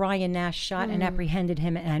officer Ryan Nash shot and apprehended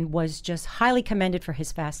him and was just highly commended for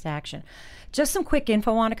his fast action. Just some quick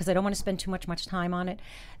info on it because I don't want to spend too much time on it.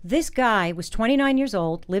 This guy was 29 years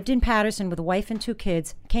old, lived in Patterson with a wife and 2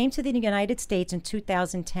 kids, came to the United States in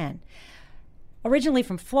 2010. Originally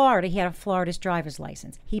from Florida, he had a Florida's driver's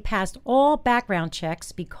license. He passed all background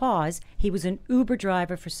checks because he was an Uber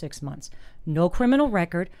driver for 6 months. No criminal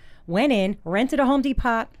record. Went in, rented a Home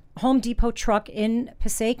Depot truck in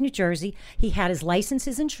Passaic, New Jersey. He had his license,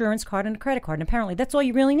 his insurance card, and a credit card. And apparently that's all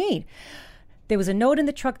you really need. There was a note in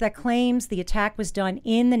the truck that claims the attack was done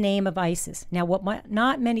in the name of ISIS. Now, what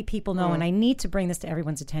not many people know, and I need to bring this to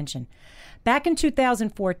everyone's attention, back in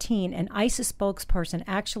 2014, an ISIS spokesperson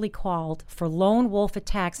actually called for lone wolf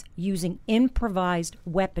attacks using improvised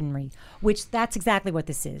weaponry, which that's exactly what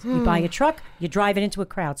this is. You buy a truck, you drive it into a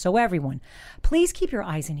crowd. So everyone, please keep your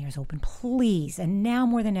eyes and ears open, please. And now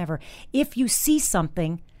more than ever, if you see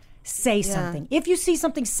something, say something. If you see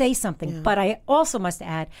something, say something. Yeah. But I also must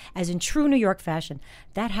add, as in true New York fashion,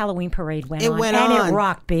 that Halloween parade went on. It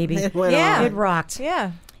rocked, baby. It went on. It rocked.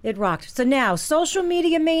 Yeah. It rocked. So now, social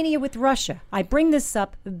media mania with Russia. I bring this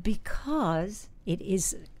up because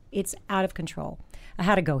it's out of control. I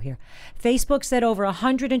had to go here. Facebook said over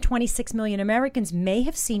 126 million Americans may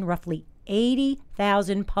have seen roughly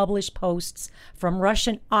 80,000 published posts from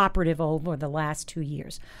Russian operative over the last 2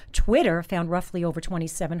 years. Twitter found roughly over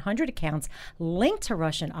 2,700 accounts linked to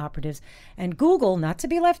Russian operatives. And Google, not to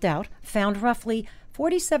be left out, found roughly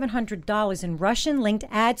 $4,700 in Russian-linked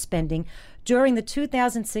ad spending during the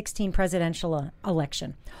 2016 presidential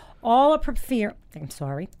election. All are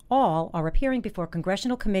appearing before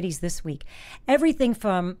congressional committees this week. Everything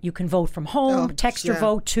from you can vote from home, text your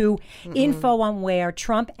vote, to info on where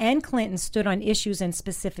Trump and Clinton stood on issues and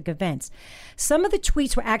specific events. Some of the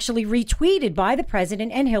tweets were actually retweeted by the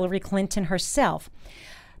president and Hillary Clinton herself.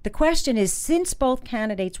 The question is, since both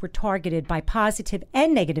candidates were targeted by positive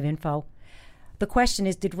and negative info, the question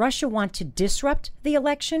is, did Russia want to disrupt the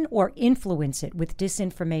election or influence it with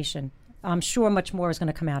disinformation? I'm sure much more is going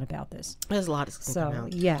to come out about this. There's a lot that's going to come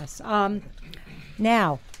out. Yes.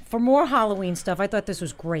 Now, for more Halloween stuff, I thought this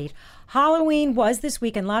was great. Halloween was this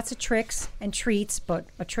weekend. Lots of tricks and treats, but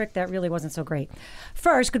a trick that really wasn't so great.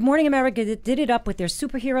 First, Good Morning America did it up with their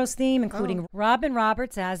superheroes theme, including Robin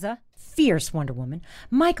Roberts as a fierce Wonder Woman,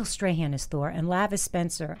 Michael Strahan as Thor, and Lara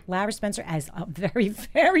Spencer as a very,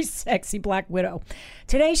 very sexy Black Widow.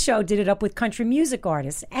 Today's show did it up with country music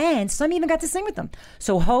artists, and some even got to sing with them.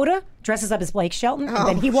 So Hoda dresses up as Blake Shelton, and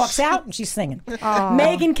then he walks out, and she's singing.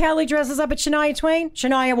 Megyn Kelly dresses up as Shania Twain.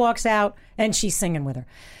 Shania walks out, and she's singing with her.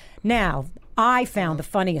 Now, I found the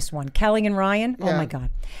funniest one, Kelly and Ryan. Yeah. Oh, my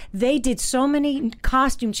God. They did so many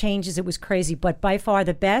costume changes, it was crazy. But by far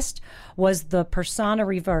the best was the persona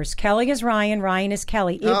reverse. Kelly is Ryan, Ryan is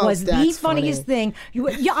Kelly. It was the funniest thing.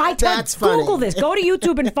 Google this. Go to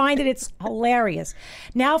YouTube and find it. It's hilarious.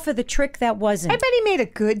 Now for the trick that wasn't. I bet he made a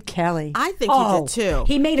good Kelly. I think he did, too.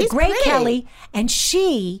 He made a great pretty. Kelly, and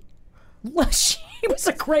she was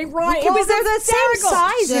a great Ryan. It was the same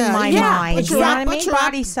size in my mind. You know what I mean?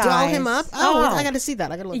 Body size. Doll him up. I got to see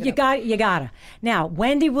that. I got to look it up. You got to. Now,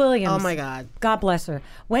 Wendy Williams. Oh, my God. God bless her.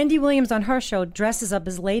 Wendy Williams on her show dresses up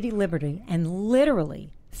as Lady Liberty and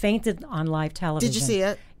literally fainted on live television. Did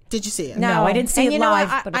you see it? No, I didn't see it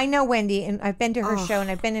live. But I know Wendy, and I've been to her show,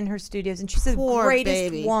 and I've been in her studios, and she's the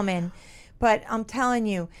greatest woman. But I'm telling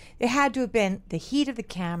you, it had to have been the heat of the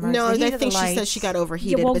cameras. No, the heat I think she said she got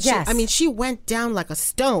overheated. Yeah, well, but yes. She went down like a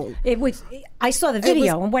stone. It was. I saw the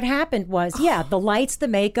video, and what happened was, the lights, the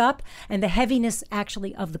makeup, and the heaviness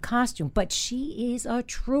actually of the costume. But she is a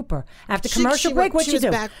trooper. After commercial break, what'd she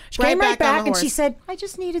do? She came right back, and she said, "I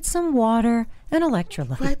just needed some water and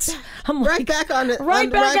electrolytes." Right back on it.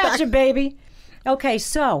 Right back at you, baby. Okay,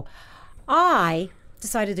 so I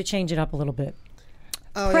decided to change it up a little bit.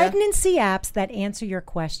 Pregnancy apps that answer your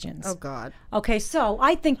questions. Oh, God. Okay, so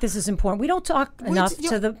I think this is important. We don't talk enough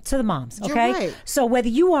to the moms, okay? You're right. So whether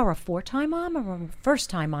you are a 4-time mom or a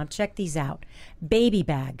first-time mom, check these out. Baby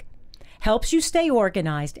Bag helps you stay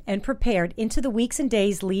organized and prepared into the weeks and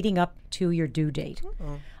days leading up to your due date.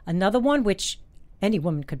 Another one, which any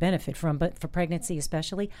woman could benefit from, but for pregnancy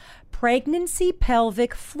especially, Pregnancy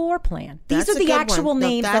Pelvic Floor Plan. These are the actual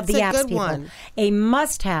names of the apps, people. A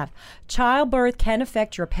must-have. Childbirth can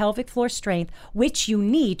affect your pelvic floor strength, which you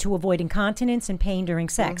need to avoid incontinence and pain during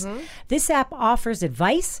sex. This app offers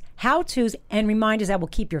advice, how-tos, and reminders that will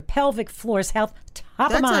keep your pelvic floor's health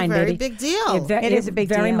top of mind, baby. That's a very big deal. It is a big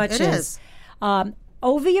deal. Very much is.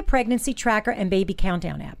 Ovia Pregnancy Tracker and Baby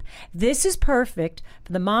Countdown app. This is perfect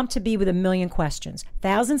for the mom to be with a million questions,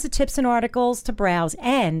 thousands of tips and articles to browse,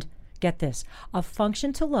 and, get this, a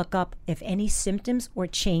function to look up if any symptoms or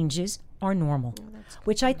changes are normal,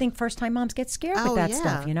 which I think first-time moms get scared with that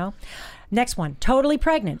stuff, you know? Next one, Totally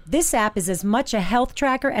Pregnant. This app is as much a health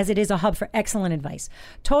tracker as it is a hub for excellent advice.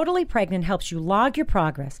 Totally Pregnant helps you log your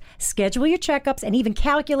progress, schedule your checkups, and even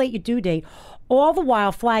calculate your due date, all the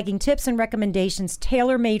while flagging tips and recommendations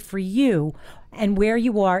tailor-made for you and where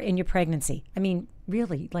you are in your pregnancy. I mean,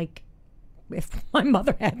 really, like, if my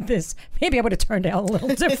mother had this, maybe I would have turned out a little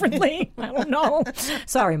differently. I don't know.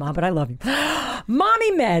 Sorry, Mom, but I love you.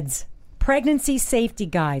 Mommy Meds. Pregnancy safety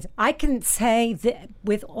guides. I can say that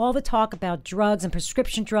with all the talk about drugs and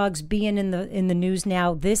prescription drugs being in the news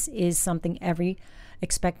now, this is something every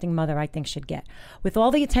expecting mother, I think, should get. With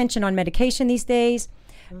all the attention on medication these days,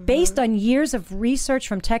 based on years of research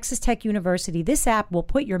from Texas Tech University, this app will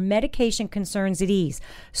put your medication concerns at ease.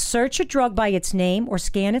 Search a drug by its name or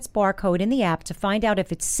scan its barcode in the app to find out if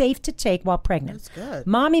it's safe to take while pregnant. That's good.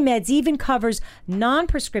 Mommy Meds even covers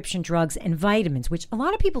non-prescription drugs and vitamins, which a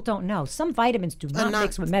lot of people don't know. Some vitamins do not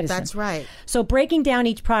mix with medicine. That's right. So breaking down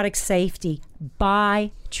each product's safety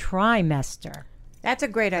by trimester. That's a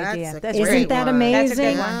great idea. That's a great Isn't that one. amazing? That's a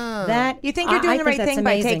good one. Yeah. You think you're doing the I think right that's thing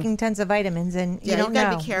by amazing. taking tons of vitamins, and you Yeah, don't you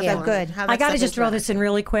gotta know. be careful. Yeah, on good. how that I got to stuff just throw this in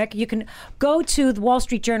really quick. You can go to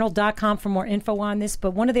thewallstreetjournal.com for more info on this,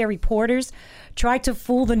 but one of their reporters tried to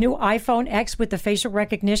fool the new iPhone X with the facial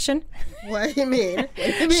recognition. What do you mean?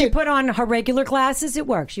 She put on her regular glasses, it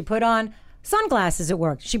worked. She put on sunglasses, it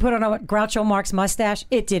worked. She put on a Groucho Marx mustache,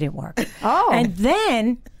 it didn't work. Oh. And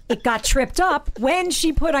then it got tripped up when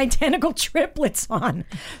she put identical triplets on.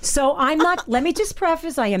 So I'm not, let me just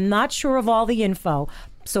preface, I am not sure of all the info.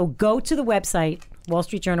 So go to the website, Wall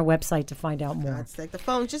Street Journal website, to find out more. It's like the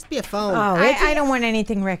phone. Just be a phone. I don't want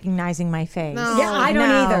anything recognizing my face. No. Yeah, I don't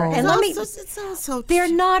either. And let me, It sounds so.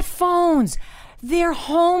 they're not phones. They're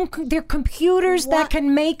they're computers that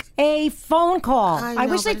can make a phone call. I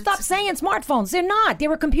know, wish they'd but stop it's- saying smartphones. They're not.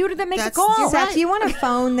 They're a computer that makes a That's- call. you're right. Seth, do you want a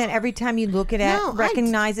phone that every time you look at it No,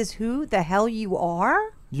 recognizes who the hell you are?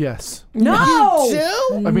 Yes. No.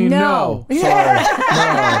 Do? I mean, no. Sorry.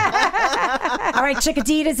 All right,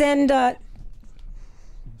 Chickaditas and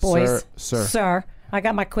boys. Sir. I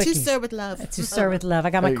got my quickies. To serve with love. To serve with love.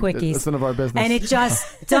 I got my Hey, quickies. that's none of our business. And it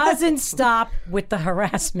just doesn't stop with the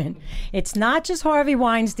harassment. It's not just Harvey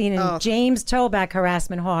Weinstein and James Toback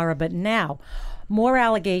harassment horror, but now more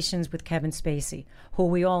allegations with Kevin Spacey, who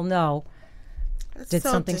we all know did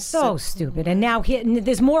something so stupid. And now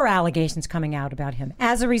there's more allegations coming out about him.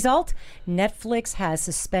 As a result, Netflix has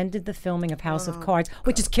suspended the filming of House of Cards,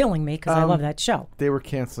 which is killing me because I love that show. They were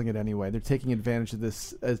canceling it anyway. They're taking advantage of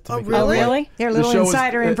this. To make it really? look Oh, like- really? Their The little show is-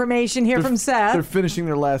 insider information here they're- from Seth. They're finishing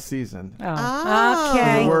their last season. Oh.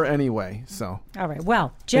 Okay. They were anyway, so. All right.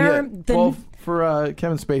 Well, Yeah, Jeremy, for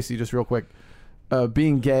Kevin Spacey, just real quick,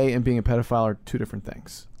 being gay and being a pedophile are two different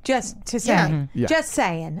things. Just to say. Yeah. Yeah. Just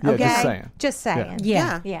saying. Yeah, Okay? just saying. Just saying.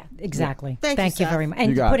 Yeah, exactly. Thank you, you Seth. very much. You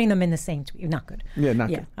And got putting it. them in the same tweet, not good. Yeah, not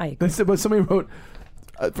Yeah, good. I agree. But somebody wrote,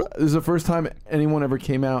 this is the first time anyone ever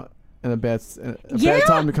came out in a bad Yeah.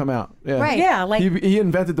 time to come out. Yeah. Right. Yeah, like He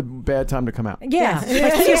invented the bad time to come out. yeah,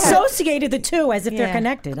 like he associated the two as if they're Yeah.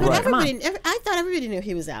 connected. But Come on. I thought everybody knew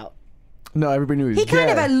he was out. No, everybody knew he was He kind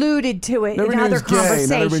gay. of alluded to it Nobody in knew he other was gay. Not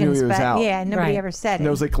conversations, everybody knew he was but out. yeah, nobody Right. ever said And it. it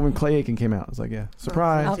was like when Clay Aiken came out. It was like, yeah,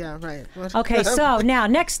 surprise. Yeah, right. Okay, so now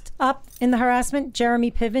next up in the harassment,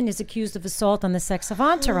 Jeremy Piven is accused of assault on the sex of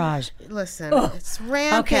Entourage. Listen, it's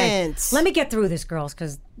rampant. Okay, let me get through this, girls,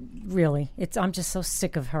 because really, I'm just so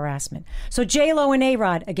sick of harassment. So J-Lo and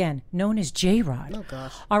A-Rod, again, known as J-Rod,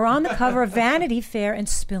 are on the cover of Vanity Fair and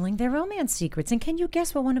spilling their romance secrets. And can you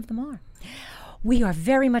guess what one of them are? We are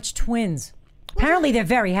very much twins. Apparently, they're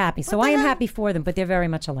very happy, so I am happy for them, but they're very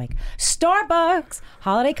much alike. Starbucks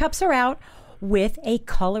holiday cups are out with a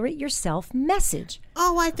color-it-yourself message.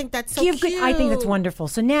 Oh, I think that's so cute. I think that's wonderful.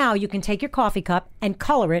 So now you can take your coffee cup and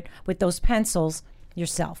color it with those pencils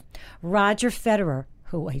yourself. Roger Federer,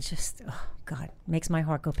 who I just, oh God, makes my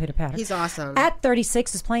heart go pitter-patter. He's awesome. At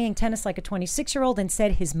 36, is playing tennis like a 26-year-old and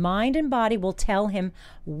said his mind and body will tell him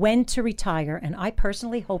when to retire. And I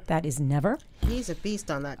personally hope that is never. He's a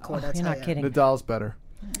beast on that court. You're not kidding. Nadal's better.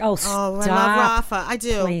 Oh, Oh, stop. I love Rafa. I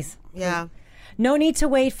do. Please. Yeah. No need to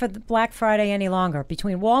wait for the Black Friday any longer.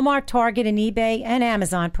 Between Walmart, Target, and eBay and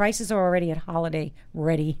Amazon, prices are already at holiday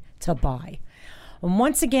ready to buy. And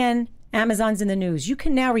once again, Amazon's in the news. You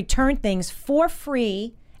can now return things for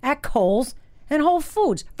free at Kohl's and Whole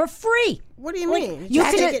Foods for free. What do you mean? You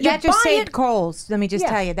That, can- just, you that just buy saved it- Kohl's. Let me just Yeah.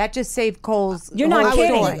 tell you. That just saved Kohl's. You're whole not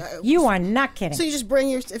kidding. store. You are not kidding. So you just bring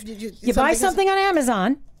your... If You buy something on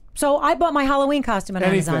Amazon. So I bought my Halloween costume on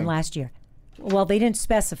Amazon Anything. last year. Well, they didn't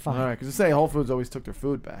specify. All right, because they say Whole Foods always took their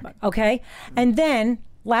food back. Okay. And then,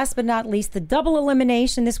 last but not least, the double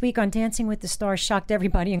elimination this week on Dancing with the Stars shocked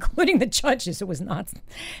everybody, including the judges. It was nuts.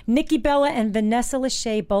 Nikki Bella and Vanessa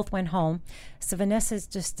Lachey both went home. So Vanessa's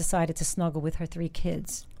just decided to snuggle with her 3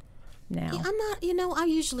 kids now. I'm not, I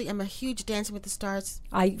usually am a huge Dancing with the Stars.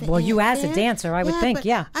 Well, you as a fan. dancer, I would think, but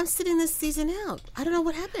yeah. I'm sitting this season out. I don't know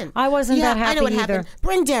what happened. I wasn't that I know what happy either. happened.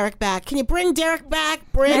 Bring Derek back. Can you bring Derek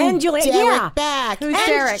back? Bring And Julia- Derek yeah. back. Who's And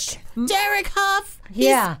Derek? Derek Huff.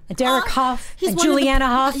 Yeah, Derek Huff and Juliana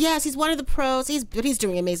Huff. Yes, he's one of the pros. He's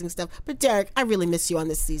doing amazing stuff. But Derek, I really miss you on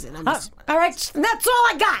this season. All right, that's all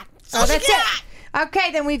I got. Oh, that's it.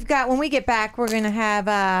 Okay, then when we get back, we're going to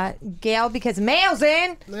have Gail because mail's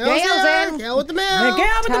in. Gail's in. Gail with the mail. Get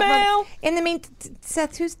out with the mail. In the meantime,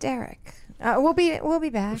 Seth, who's Derek? We'll be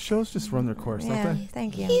back. The shows just run their course, Yeah, don't they?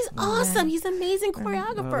 thank you. He's awesome. He's an amazing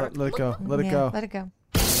choreographer. Let it go. Let it Yeah, go. let it go.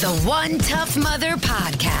 The One Tough Mother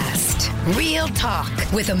Podcast. Real talk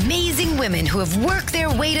with amazing women who have worked their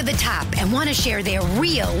way to the top and want to share their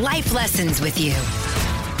real life lessons with you.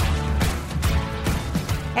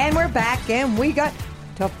 And we're back, and we got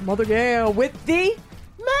Tough Mother Gal with the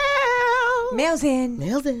Mails in.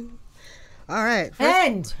 Mails in. All right.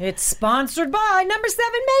 And it's sponsored by Number 7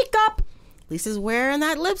 Makeup. Lisa's wearing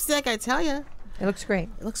that lipstick, I tell you. It looks great.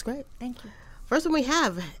 It looks great. Thank you. First one we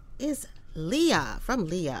have is Leah from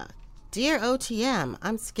Leah. Dear OTM,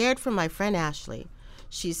 I'm scared for my friend Ashley.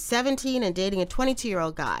 She's 17 and dating a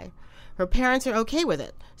 22-year-old guy. Her parents are okay with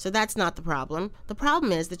it, so that's not the problem. The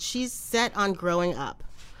problem is that she's set on growing up.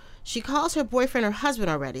 She calls her boyfriend her husband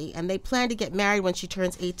already, and they plan to get married when she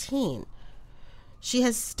turns 18. She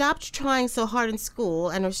has stopped trying so hard in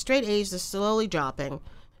school, and her straight A's are slowly dropping.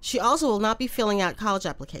 She also will not be filling out college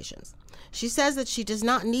applications. She says that she does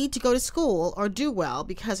not need to go to school or do well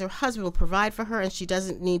because her husband will provide for her and she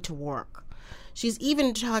doesn't need to work. She's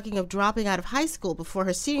even talking of dropping out of high school before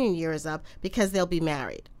her senior year is up because they'll be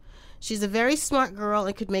married. She's a very smart girl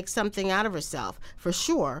and could make something out of herself, for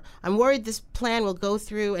sure. I'm worried this plan will go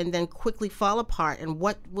through and then quickly fall apart, and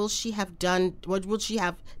what will she have done? What will she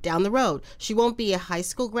have down the road? She won't be a high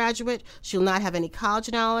school graduate, she'll not have any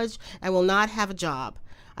college knowledge, and will not have a job.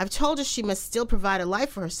 I've told her she must still provide a life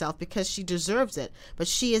for herself because she deserves it, but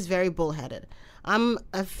she is very bullheaded. I'm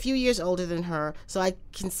a few years older than her, so I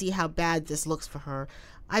can see how bad this looks for her.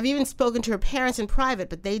 I've even spoken to her parents in private,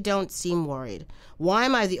 but they don't seem worried. Why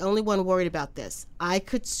am I the only one worried about this? I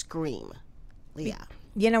could scream. Leah.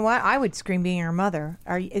 You know what? I would scream being her mother.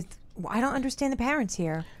 I don't understand the parents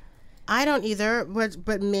here. I don't either,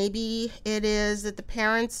 but maybe it is that the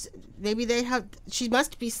parents, maybe they have, she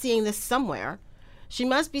must be seeing this somewhere. She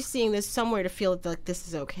must be seeing this somewhere to feel like this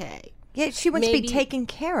is okay. Yeah, she wants to be taken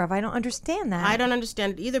care of. I don't understand that. I don't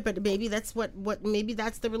understand it either, but maybe that's maybe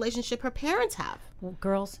that's the relationship her parents have. Well,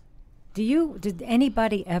 girls, did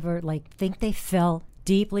anybody ever think they fell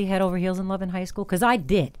deeply head over heels in love in high school? Because I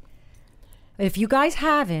did. If you guys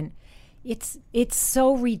haven't, it's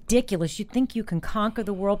so ridiculous. You think you can conquer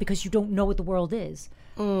the world because you don't know what the world is.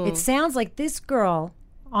 It sounds like this girl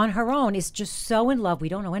on her own is just so in love. We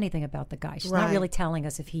don't know anything about the guy. She's not really telling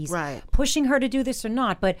us if he's pushing her to do this or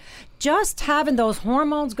not. But just having those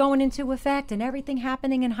hormones going into effect and everything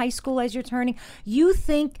happening in high school as you're turning, you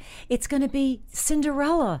think it's going to be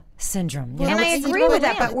Cinderella syndrome. And I agree with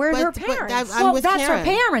that, but where's her parents? That's her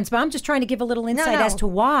parents, but I'm just trying to give a little insight as to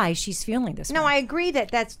why she's feeling this way. No, I agree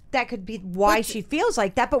that could be why she feels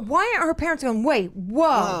like that, but why aren't her parents going, wait,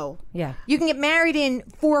 whoa. Yeah. You can get married in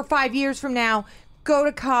 4 or 5 years from now, go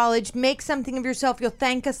to college, make something of yourself, you'll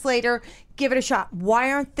thank us later, give it a shot.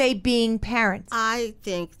 Why aren't they being parents? I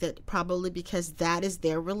think that probably because that is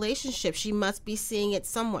their relationship. She must be seeing it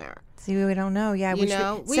somewhere. See, we don't know. Yeah,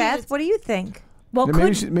 Seth, what do you think? Well,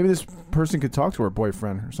 maybe this person could talk to her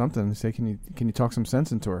boyfriend or something and say, "Can you talk some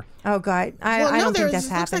sense into her?" Oh God, I don't think that's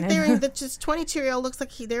happening. Looks like that just 22-year-old looks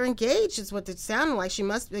like they're engaged. Is what it sounded like. She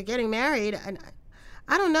must be getting married, and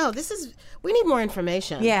I don't know. We need more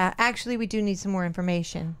information. Yeah, actually, we do need some more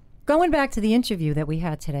information. Going back to the interview that we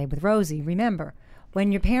had today with Rosie, remember,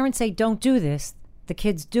 when your parents say don't do this, the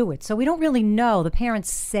kids do it. So we don't really know. The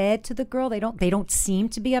parents said to the girl they don't seem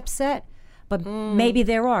to be upset, but maybe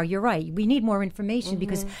there are. You're right. We need more information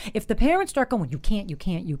because if the parents start going, you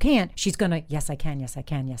can't, she's gonna, yes I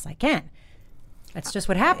can. That's just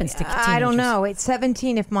what happens to teenagers. I don't know. At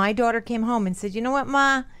 17, if my daughter came home and said, you know what,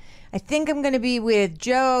 Ma? I think I'm going to be with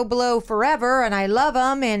Joe Blow forever, and I love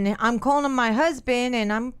him, and I'm calling him my husband,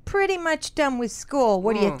 and I'm pretty much done with school.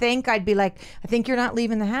 What do you think? I'd be like, I think you're not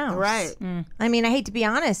leaving the house. Right. I mean, I hate to be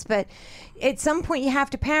honest, but at some point you have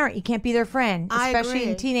to parent. You can't be their friend, especially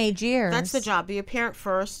in teenage years. That's the job. Be a parent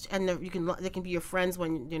first, and they can be your friends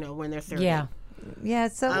when they're 30. Yeah. Yeah,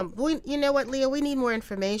 so... you know what, Leah? We need more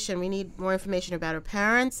information. We need more information about her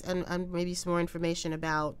parents and maybe some more information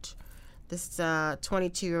about this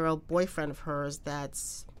 22-year-old boyfriend of hers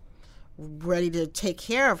that's ready to take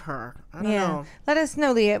care of her. I don't know. Let us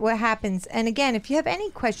know, Leah, what happens. And again, if you have any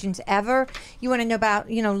questions ever, you want to know about,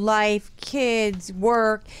 life, kids,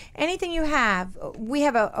 work, anything you have, we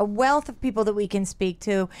have a wealth of people that we can speak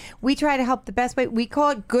to. We try to help the best way. We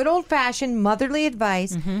call it good old-fashioned motherly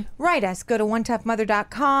advice. Write us. Go to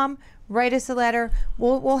onetoughmother.com. Write us a letter.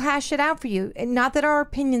 We'll hash it out for you. And not that our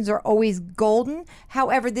opinions are always golden.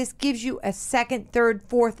 However, this gives you a second, third,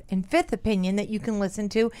 fourth, and fifth opinion that you can listen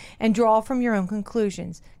to and draw from your own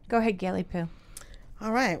conclusions. Go ahead, Gaily Poo.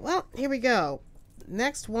 All right. Well, here we go.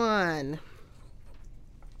 Next one.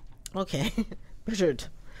 Okay. Richard.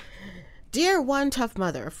 Dear One Tough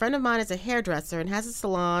Mother, a friend of mine is a hairdresser and has a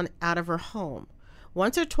salon out of her home.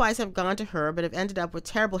 Once or twice I've gone to her, but have ended up with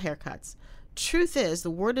terrible haircuts. Truth is,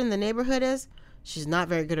 the word in the neighborhood is she's not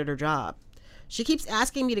very good at her job. She keeps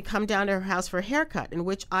asking me to come down to her house for a haircut, in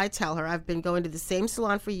which I tell her I've been going to the same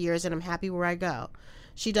salon for years and I'm happy where I go.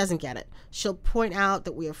 She doesn't get it. She'll point out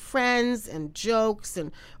that we are friends and jokes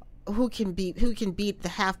and who can beat the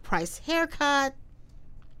half-price haircut.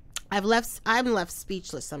 I'm left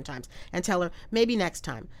speechless sometimes and tell her, maybe next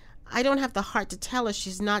time. I don't have the heart to tell her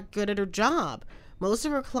she's not good at her job. Most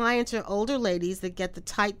of her clients are older ladies that get the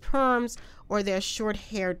tight perms or their short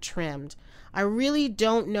hair trimmed. I really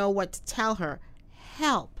don't know what to tell her.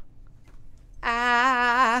 Help.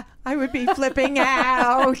 I would be flipping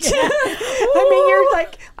out. I mean, you're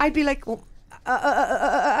like, I'd be like, well,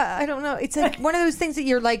 I don't know. It's like one of those things that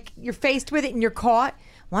you're faced with it and you're caught.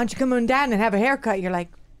 Why don't you come on down and have a haircut? You're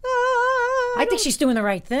like, I think she's doing the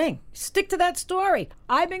right thing. Stick to that story.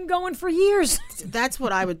 I've been going for years. That's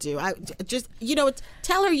what I would do. I just,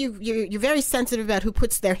 tell her you're very sensitive about who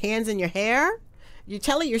puts their hands in your hair. You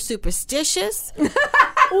tell her you're superstitious. Tell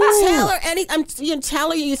her tell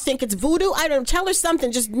her you think it's voodoo. I don't tell her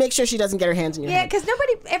something. Just make sure she doesn't get her hands in your hair. Yeah, because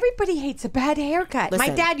everybody hates a bad haircut. Listen.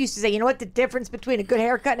 My dad used to say, you know what the difference between a good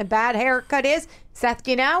haircut and a bad haircut is? Seth,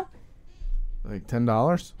 do you know? Like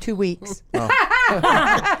 $10? 2 weeks.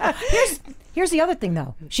 Here's the other thing,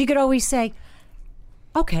 though. She could always say,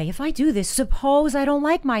 okay, if I do this, suppose I don't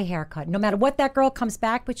like my haircut. No matter what that girl comes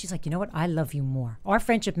back with, she's like, you know what? I love you more. Our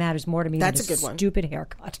friendship matters more to me That's than a good one. Stupid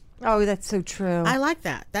haircut. Oh, that's so true. I like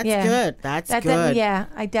that. That's Yeah. good. That's good.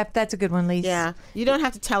 That's a good one, Lisa. Yeah. You don't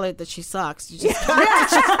have to tell her that she sucks. You just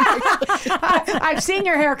I've seen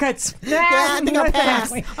your haircuts. I think I'll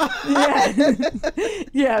pass.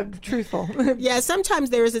 Yeah, truthful. Yeah, sometimes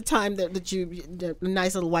there is a time that a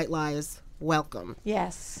nice little white lie is welcome.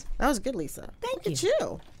 Yes. That was good, Lisa. Look at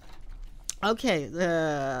you. Okay,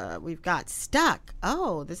 we've got stuck.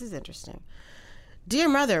 Oh, this is interesting. Dear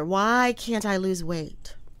mother, why can't I lose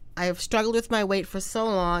weight? I have struggled with my weight for so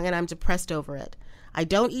long and I'm depressed over it. I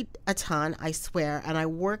don't eat a ton, I swear, and I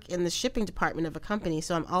work in the shipping department of a company,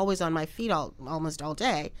 so I'm always on my feet almost all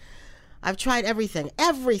day. I've tried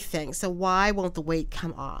everything, so why won't the weight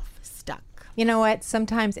come off? Stuck. You know what?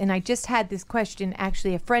 Sometimes, and I just had this question,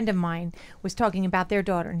 actually, a friend of mine was talking about their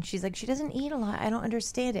daughter, and she's like, she doesn't eat a lot. I don't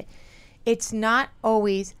understand it. It's not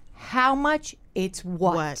always how much, it's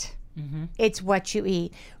what. Mm-hmm. It's what you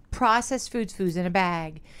eat. Processed foods in a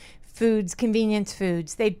bag, foods, convenience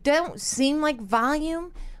foods. They don't seem like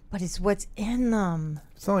volume, but it's what's in them.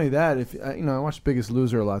 It's not only that. If I watch Biggest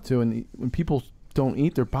Loser a lot too, and when people don't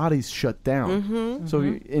eat, their bodies shut down. Mm-hmm. So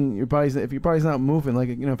if your body's not moving, like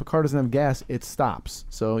if a car doesn't have gas, it stops.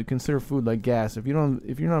 So you consider food like gas. If you're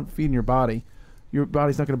not feeding your body's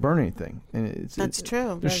not going to burn anything. And That's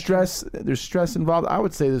true. There's stress. There's stress involved. I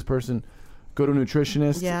would say this person go to a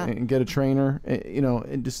nutritionist and get a trainer.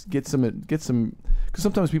 And just get some. Because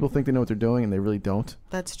sometimes people think they know what they're doing and they really don't.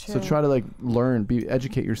 That's true. So try to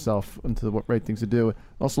educate yourself into the right things to do.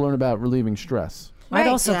 Also learn about relieving stress. I'd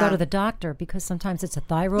also go to the doctor because sometimes it's a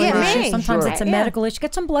thyroid issue. Sometimes it's a medical issue.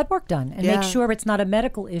 Get some blood work done and make sure it's not a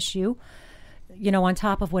medical issue, on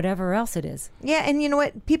top of whatever else it is. Yeah, and you know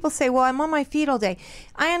what? People say, well, I'm on my feet all day.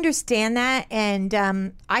 I understand that,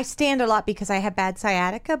 and I stand a lot because I have bad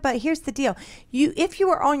sciatica, but here's the deal. If you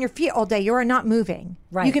are on your feet all day, you are not moving.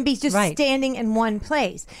 Right. You can be just standing in one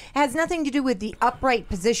place. It has nothing to do with the upright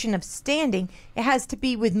position of standing. It has to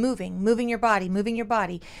be with moving your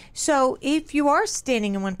body. So if you are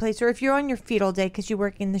standing in one place, or if you're on your feet all day because you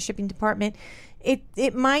work in the shipping department,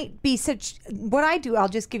 it might be what I do, I'll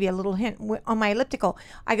just give you a little hint. On my elliptical,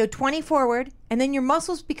 I go 20 forward, and then your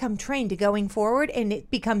muscles become trained to going forward, and it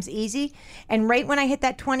becomes easy. And right when I hit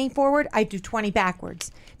that 20 forward, I do 20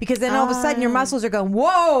 backwards. Because then all of a sudden your muscles are going,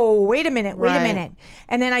 whoa, wait a minute.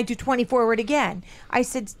 And then I do 20 forward again. I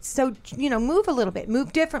said, so, move a little bit,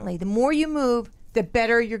 move differently. The more you move, the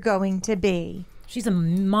better you're going to be. She's a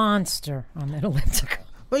monster on that elliptical.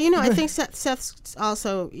 Well, I think Seth's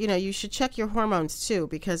also, you should check your hormones too,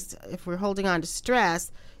 because if we're holding on to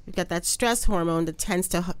stress, you've got that stress hormone that tends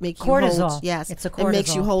to make you cortisol. hold. Yes, it's a cortisol. It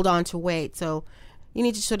makes you hold on to weight. So you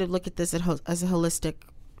need to sort of look at this as a holistic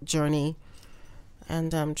journey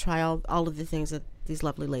and try all of the things that these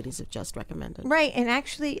lovely ladies have just recommended. Right, and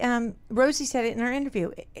actually, Rosie said it in our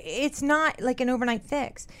interview. It's not like an overnight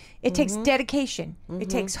fix. It takes dedication. It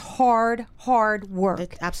takes hard work.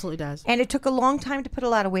 It absolutely does. And it took a long time to put a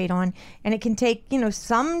lot of weight on, and it can take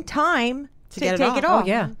some time to get take it off. Oh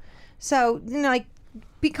yeah. So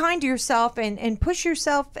be kind to yourself and push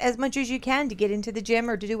yourself as much as you can to get into the gym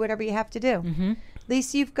or to do whatever you have to do. Mm-hmm.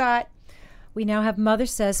 Lisa, you've got. We now have Mother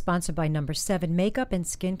Says, sponsored by Number 7 Makeup and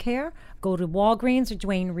Skincare. Go to Walgreens or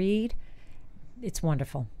Duane Reade. It's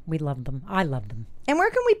wonderful. We love them. I love them. And where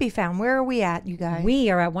can we be found? Where are we at, you guys? We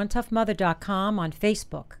are at OneToughMother.com, on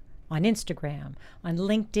Facebook, on Instagram, on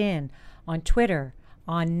LinkedIn, on Twitter,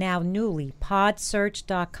 on now newly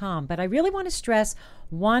podsearch.com. But I really want to stress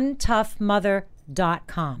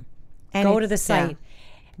onetoughmother.com. And Go to the it's- site.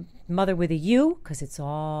 Mother with a U, because it's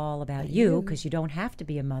all about you, because you don't have to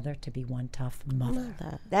be a mother to be one tough mother.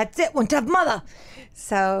 That's it, one tough mother.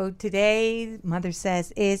 So today, Mother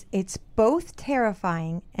says, it's both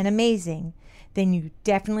terrifying and amazing, then you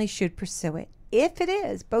definitely should pursue it. If it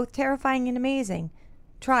is both terrifying and amazing,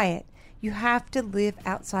 try it. You have to live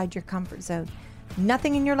outside your comfort zone.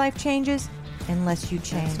 Nothing in your life changes unless you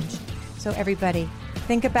change. So everybody,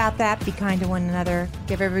 think about that. Be kind to one another.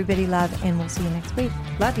 Give everybody love, and we'll see you next week.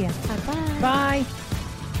 Love you. Bye-bye. Bye.